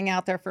 So hang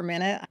out there for a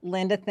minute.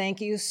 Linda, thank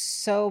you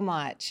so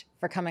much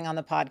for coming on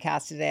the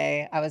podcast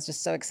today. I was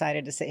just so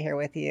excited to sit here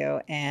with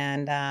you.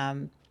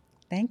 And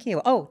thank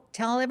you. Oh,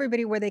 tell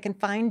everybody where they can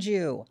find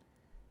you.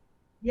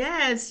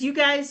 Yes, you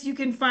guys, you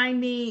can find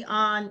me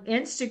on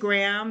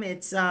Instagram.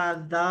 It's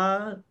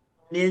the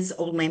Ms.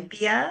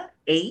 Olympia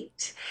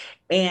 8.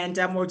 And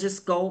or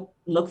just go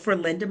look for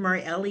Lenda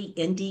Murray,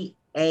 Lenda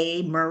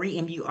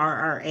Murray,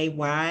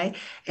 Murray.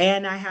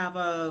 And I have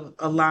a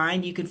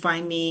line. You can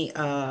find me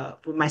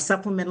with my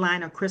supplement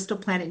line on Crystal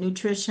Planet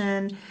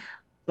Nutrition.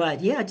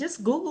 But yeah,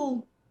 just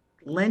Google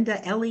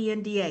Lenda,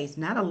 Lenda. It's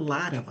not a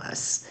lot of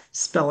us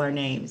spell our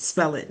name,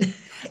 spell it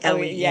Oh,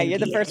 yeah, you're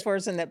the Lenda. first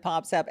person that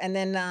pops up. And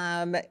then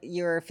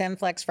your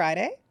FemFlex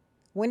Friday.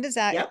 When does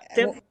that,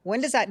 Yep.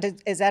 when does that,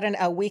 is that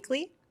a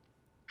weekly?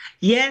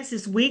 Yes,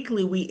 it's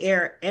weekly. We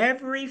air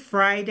every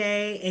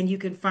Friday, and you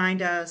can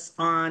find us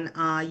on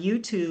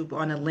YouTube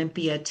on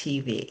Olympia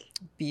TV.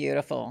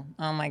 Beautiful.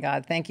 Oh my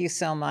God. Thank you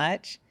so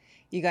much.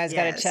 You guys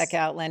got to check Yes.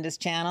 out Linda's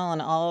channel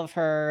and all of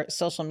her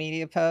social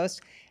media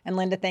posts. And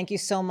Linda, thank you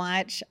so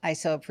much. I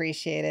so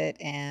appreciate it.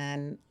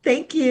 And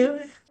Thank you.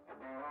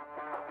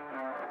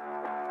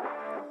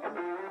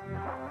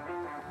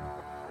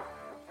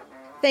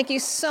 thank you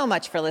so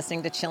much for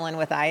listening to Chillin'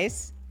 with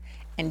Ice.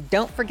 And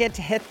don't forget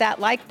to hit that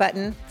like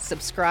button,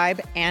 subscribe,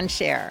 and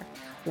share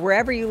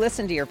wherever you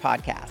listen to your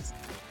podcast.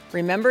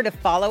 Remember to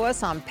follow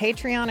us on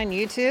Patreon and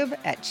YouTube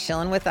at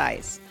Chillin' with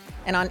Ice.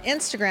 And on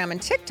Instagram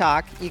and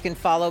TikTok, you can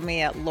follow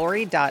me at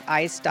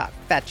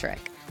lori.ice.fetrick.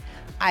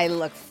 I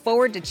look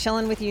forward to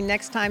chilling with you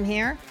next time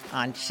here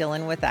on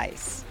Chillin' with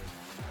Ice.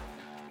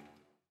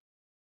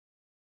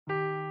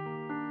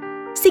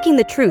 Seeking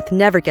the truth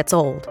never gets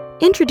old.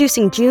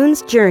 Introducing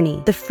June's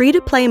Journey, the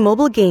free-to-play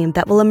mobile game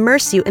that will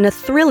immerse you in a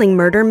thrilling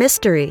murder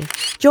mystery.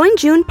 Join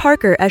June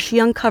Parker as she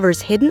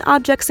uncovers hidden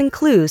objects and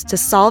clues to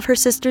solve her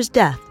sister's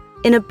death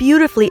in a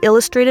beautifully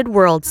illustrated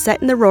world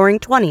set in the Roaring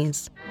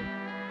 '20s.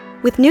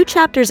 With new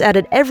chapters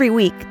added every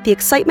week, the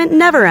excitement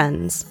never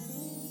ends.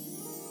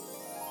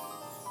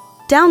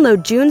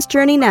 Download June's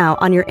Journey now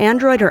on your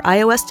Android or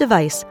iOS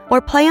device or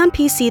play on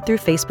PC through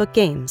Facebook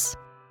Games.